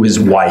same to his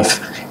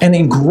wife. And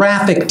in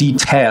graphic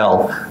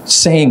detail,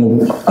 saying,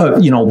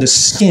 the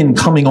skin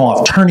coming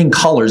off, turning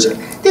colors.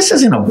 This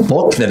isn't a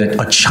book that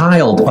a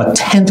child, a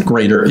 10th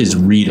grader, is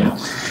reading.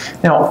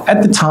 Now,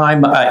 at the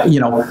time,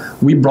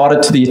 we brought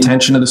it to the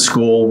attention of the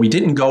school. We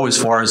didn't go as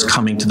far as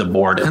coming to the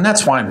board, and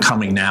that's why I'm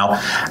coming now.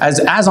 As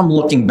I'm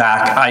looking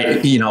back,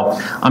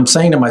 I'm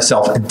saying to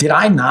myself, did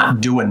I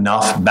not do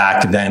enough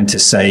back then to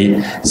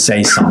say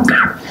something?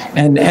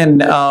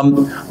 And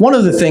one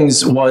of the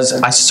things was,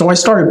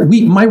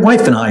 my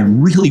wife and I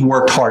really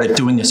worked hard at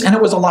doing this, and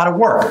it was a lot of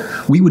work.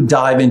 We would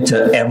dive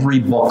into every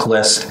book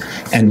list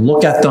and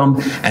look at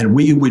them, and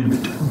we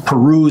would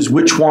peruse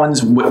which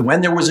ones, when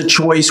there was a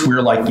choice, we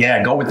were like, yeah,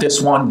 yeah, go with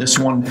this one. This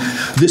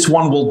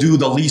one will do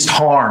the least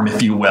harm,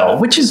 if you will,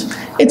 which is,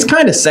 it's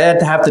kind of sad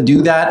to have to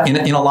do that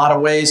in a lot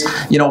of ways,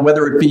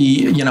 whether it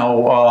be,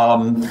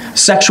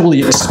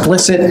 sexually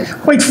explicit.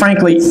 Quite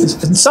frankly,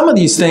 some of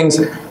these things,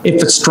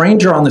 if a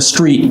stranger on the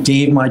street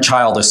gave my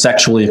child a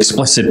sexually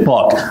explicit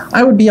book,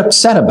 I would be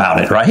upset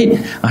about it, right?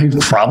 I'd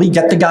probably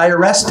get the guy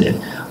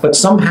arrested. But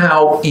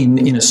somehow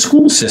in a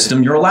school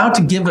system, you're allowed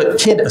to give a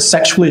kid a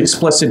sexually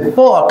explicit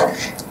book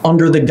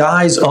under the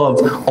guise of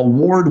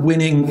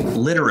award-winning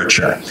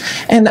literature.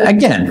 And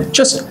again,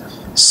 just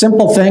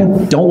simple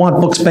thing, don't want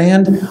books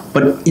banned,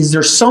 but is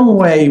there some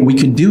way we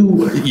could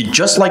do,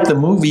 just like the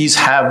movies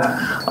have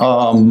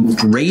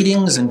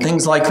ratings and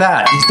things like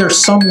that, is there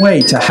some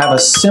way to have a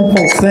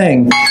simple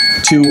thing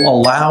to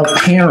allow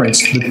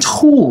parents the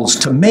tools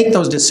to make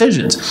those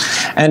decisions?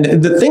 And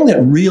the thing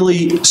that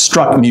really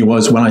struck me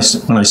was when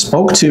I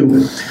spoke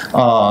to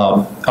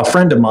a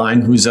friend of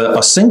mine who's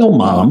a single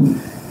mom.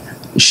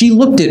 She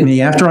looked at me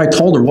after I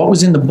told her what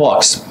was in the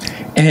books,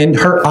 and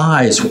her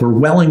eyes were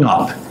welling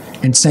up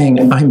and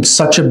saying, I'm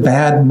such a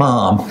bad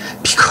mom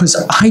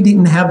because I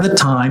didn't have the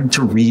time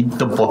to read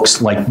the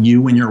books like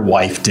you and your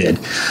wife did.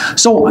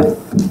 So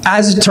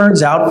as it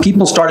turns out,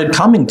 people started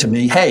coming to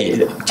me,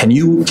 hey, can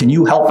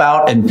you help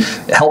out and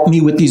help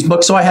me with these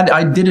books? So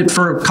I did it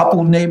for a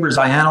couple of neighbors.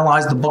 I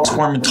analyzed the books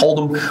for them and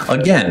told them,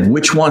 again,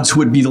 which ones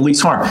would be the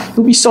least harm. It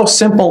would be so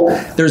simple.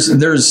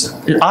 There's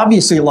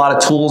obviously a lot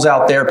of tools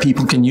out there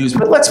people can use,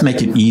 but let's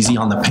make it easy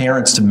on the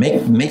parents to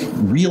make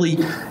really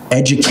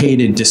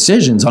educated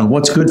decisions on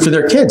what's good for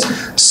their kids.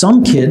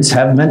 Some kids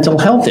have mental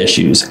health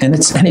issues, and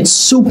it's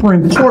super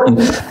important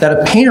that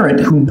a parent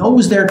who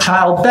knows their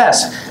child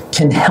best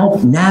can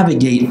help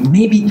navigate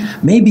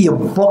maybe a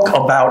book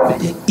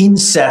about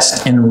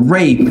incest and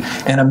rape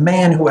and a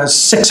man who has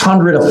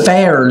 600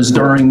 affairs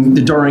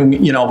during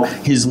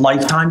his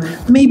lifetime.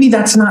 Maybe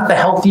that's not the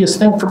healthiest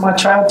thing for my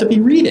child to be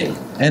reading.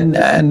 And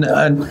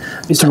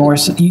Mr.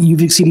 Morris,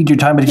 you've exceeded your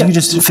time, but if you could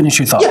just finish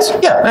your thoughts. Yes,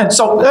 yeah, and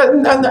so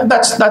and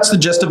that's the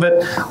gist of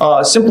it.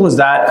 Simple as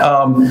that.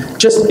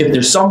 Just if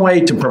there's some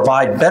way to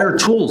provide better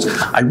tools,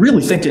 I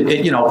really think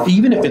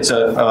even if it's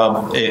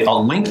a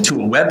link to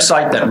a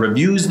website that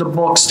reviews the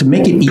books to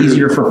make it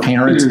easier for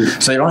parents,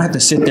 so they don't have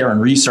to sit there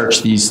and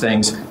research these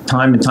things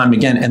time and time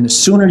again. And the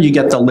sooner you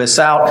get the lists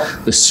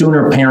out, the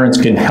sooner parents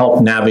can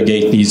help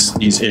navigate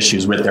these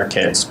issues with their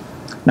kids.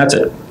 That's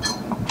it.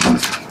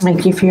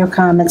 Thank you for your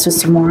comments,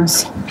 Mr.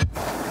 Morris.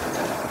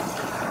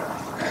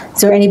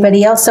 Is there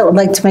anybody else that would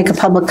like to make a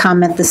public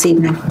comment this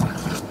evening?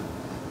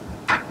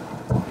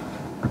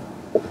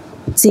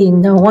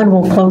 Seeing no one,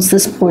 we'll close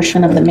this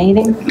portion of the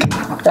meeting.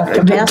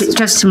 Dr. Mast?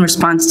 Just in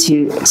response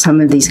to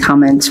some of these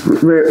comments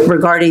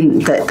regarding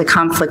the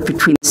conflict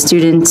between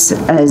students,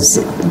 as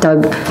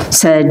Doug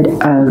said,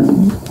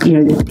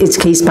 it's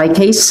case by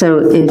case. So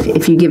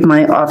if you give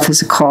my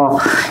office a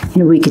call,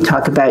 we could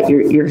talk about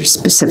your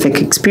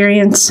specific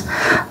experience.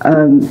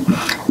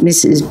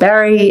 Mrs.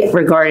 Barry,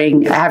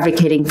 regarding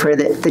advocating for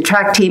the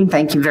track team,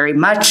 thank you very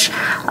much.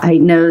 I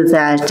know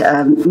that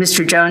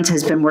Mr. Jones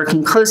has been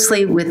working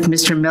closely with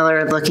Mr.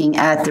 Miller, looking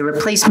at the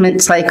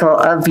replacement cycle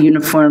of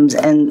uniforms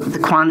and the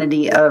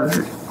quantity of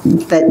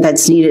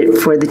that's needed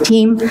for the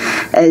team,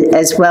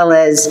 as well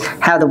as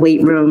how the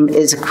weight room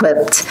is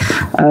equipped.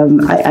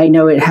 I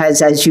know it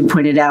has, as you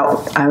pointed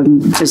out,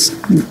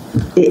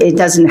 it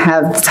doesn't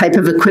have the type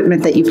of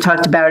equipment that you've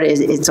talked about.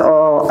 It's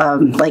all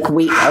like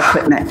weight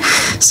equipment.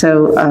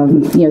 So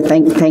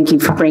thank you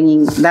for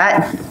bringing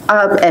that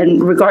up.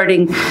 And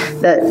regarding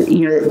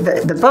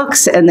the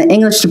books and the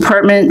English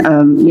department,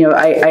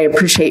 I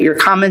appreciate your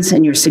comments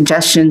and your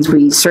suggestions.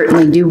 We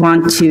certainly do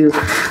want to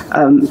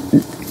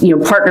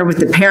partner with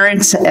the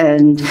parents,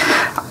 and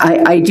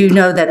I do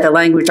know that the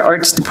language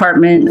arts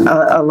department,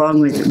 along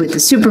with the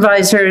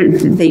supervisor,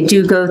 they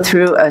do go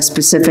through a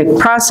specific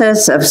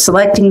process of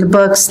selecting the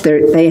books.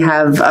 They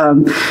have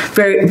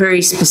very,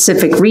 very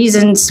specific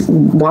reasons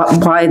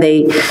why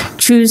they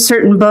choose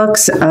certain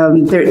books.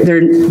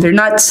 They're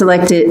not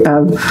selected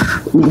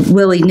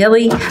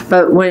willy-nilly,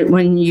 but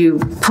when you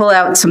pull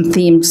out some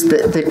themes,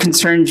 the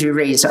concerns you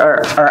raise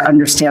are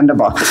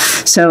understandable.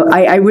 So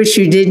I wish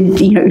you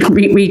did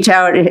reach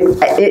out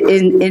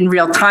in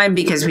real time,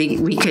 because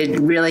we could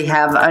really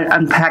have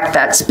unpacked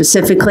that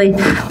specifically.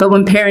 But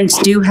when parents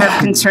do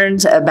have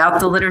concerns about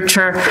the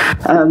literature,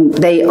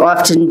 they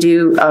often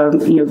do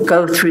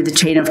go through the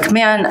chain of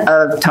command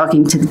of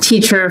talking to the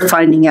teacher,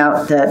 finding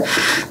out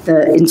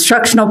the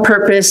instructional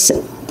purpose,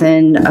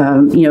 then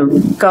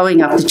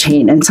going up the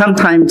chain. And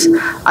sometimes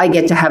I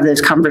get to have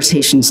those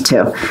conversations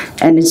too,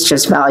 and it's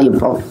just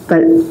valuable.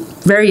 But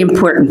very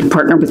important to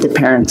partner with the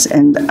parents.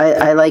 And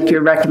I like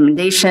your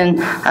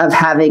recommendation of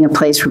having a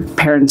place where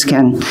parents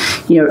can,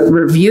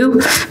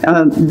 review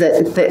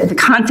the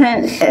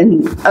content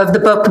and of the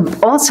book,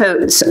 also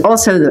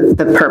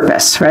the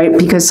purpose, right?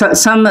 Because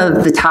some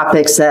of the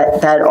topics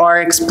that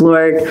are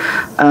explored,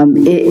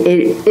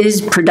 it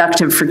is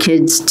productive for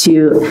kids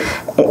to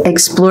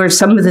explore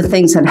some of the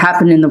things that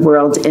happen in the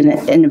world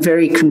in a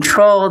very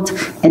controlled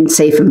and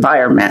safe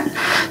environment.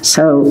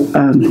 So,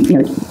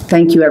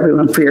 thank you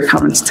everyone for your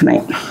comments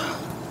tonight.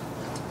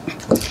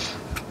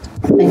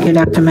 Thank you,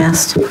 Dr.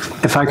 Mast.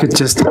 If I could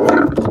just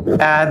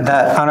add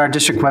that on our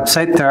district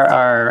website, there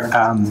are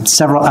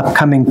several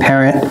upcoming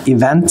parent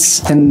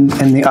events in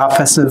the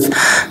Office of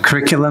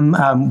Curriculum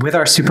with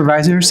our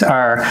supervisors,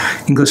 our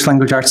English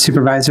Language Arts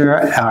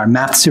supervisor, our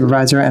math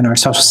supervisor, and our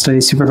social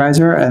studies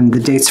supervisor, and the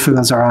dates for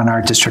those are on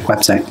our district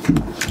website.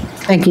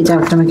 Thank you,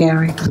 Dr.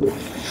 McGarry.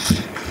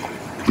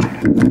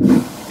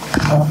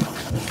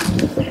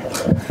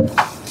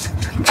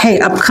 Okay,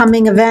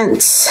 upcoming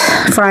events.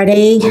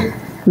 Friday,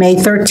 May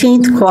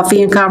 13th,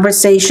 coffee and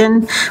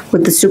conversation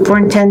with the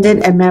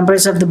superintendent and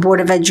members of the Board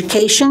of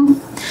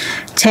Education,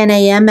 10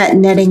 a.m. at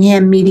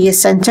Nettingham Media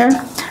Center.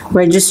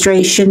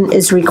 Registration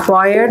is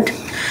required.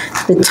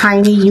 The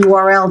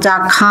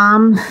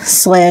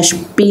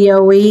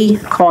tinyurl.com/BOE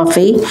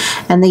coffee,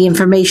 and the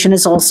information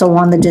is also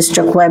on the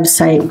district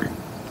website.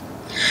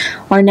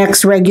 Our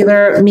next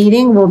regular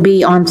meeting will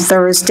be on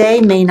Thursday,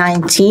 May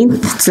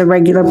 19th. It's a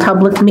regular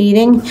public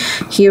meeting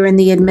here in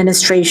the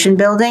administration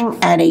building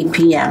at 8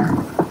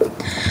 p.m.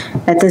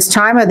 At this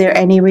time, are there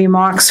any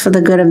remarks for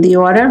the good of the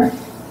order?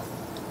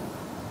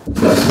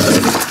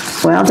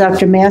 Well,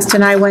 Dr. Mast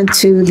and I went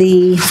to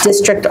the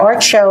district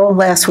art show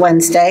last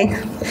Wednesday,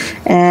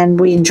 and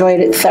we enjoyed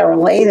it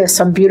thoroughly. There's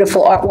some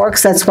beautiful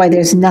artworks. That's why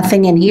there's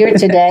nothing in here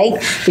today,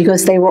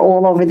 because they were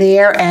all over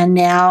there, and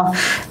now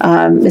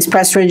Ms.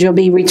 Prestridge will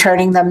be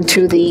returning them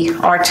to the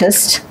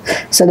artist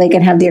so they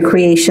can have their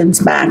creations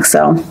back.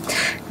 So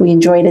we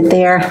enjoyed it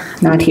there,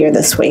 not here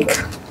this week.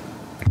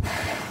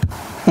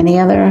 Any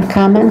other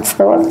comments,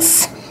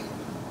 thoughts?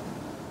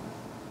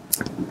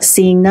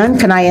 Seeing none,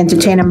 can I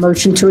entertain a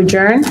motion to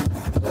adjourn?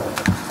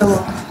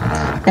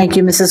 Thank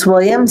you, Mrs.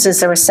 Williams. Is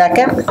there a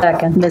second?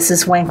 Second.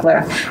 Mrs.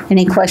 Winkler.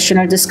 Any question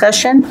or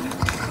discussion?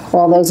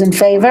 All those in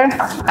favor?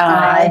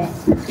 Aye.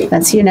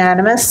 That's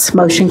unanimous.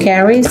 Motion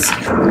carries.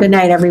 Good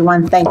night,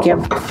 everyone. Thank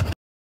you.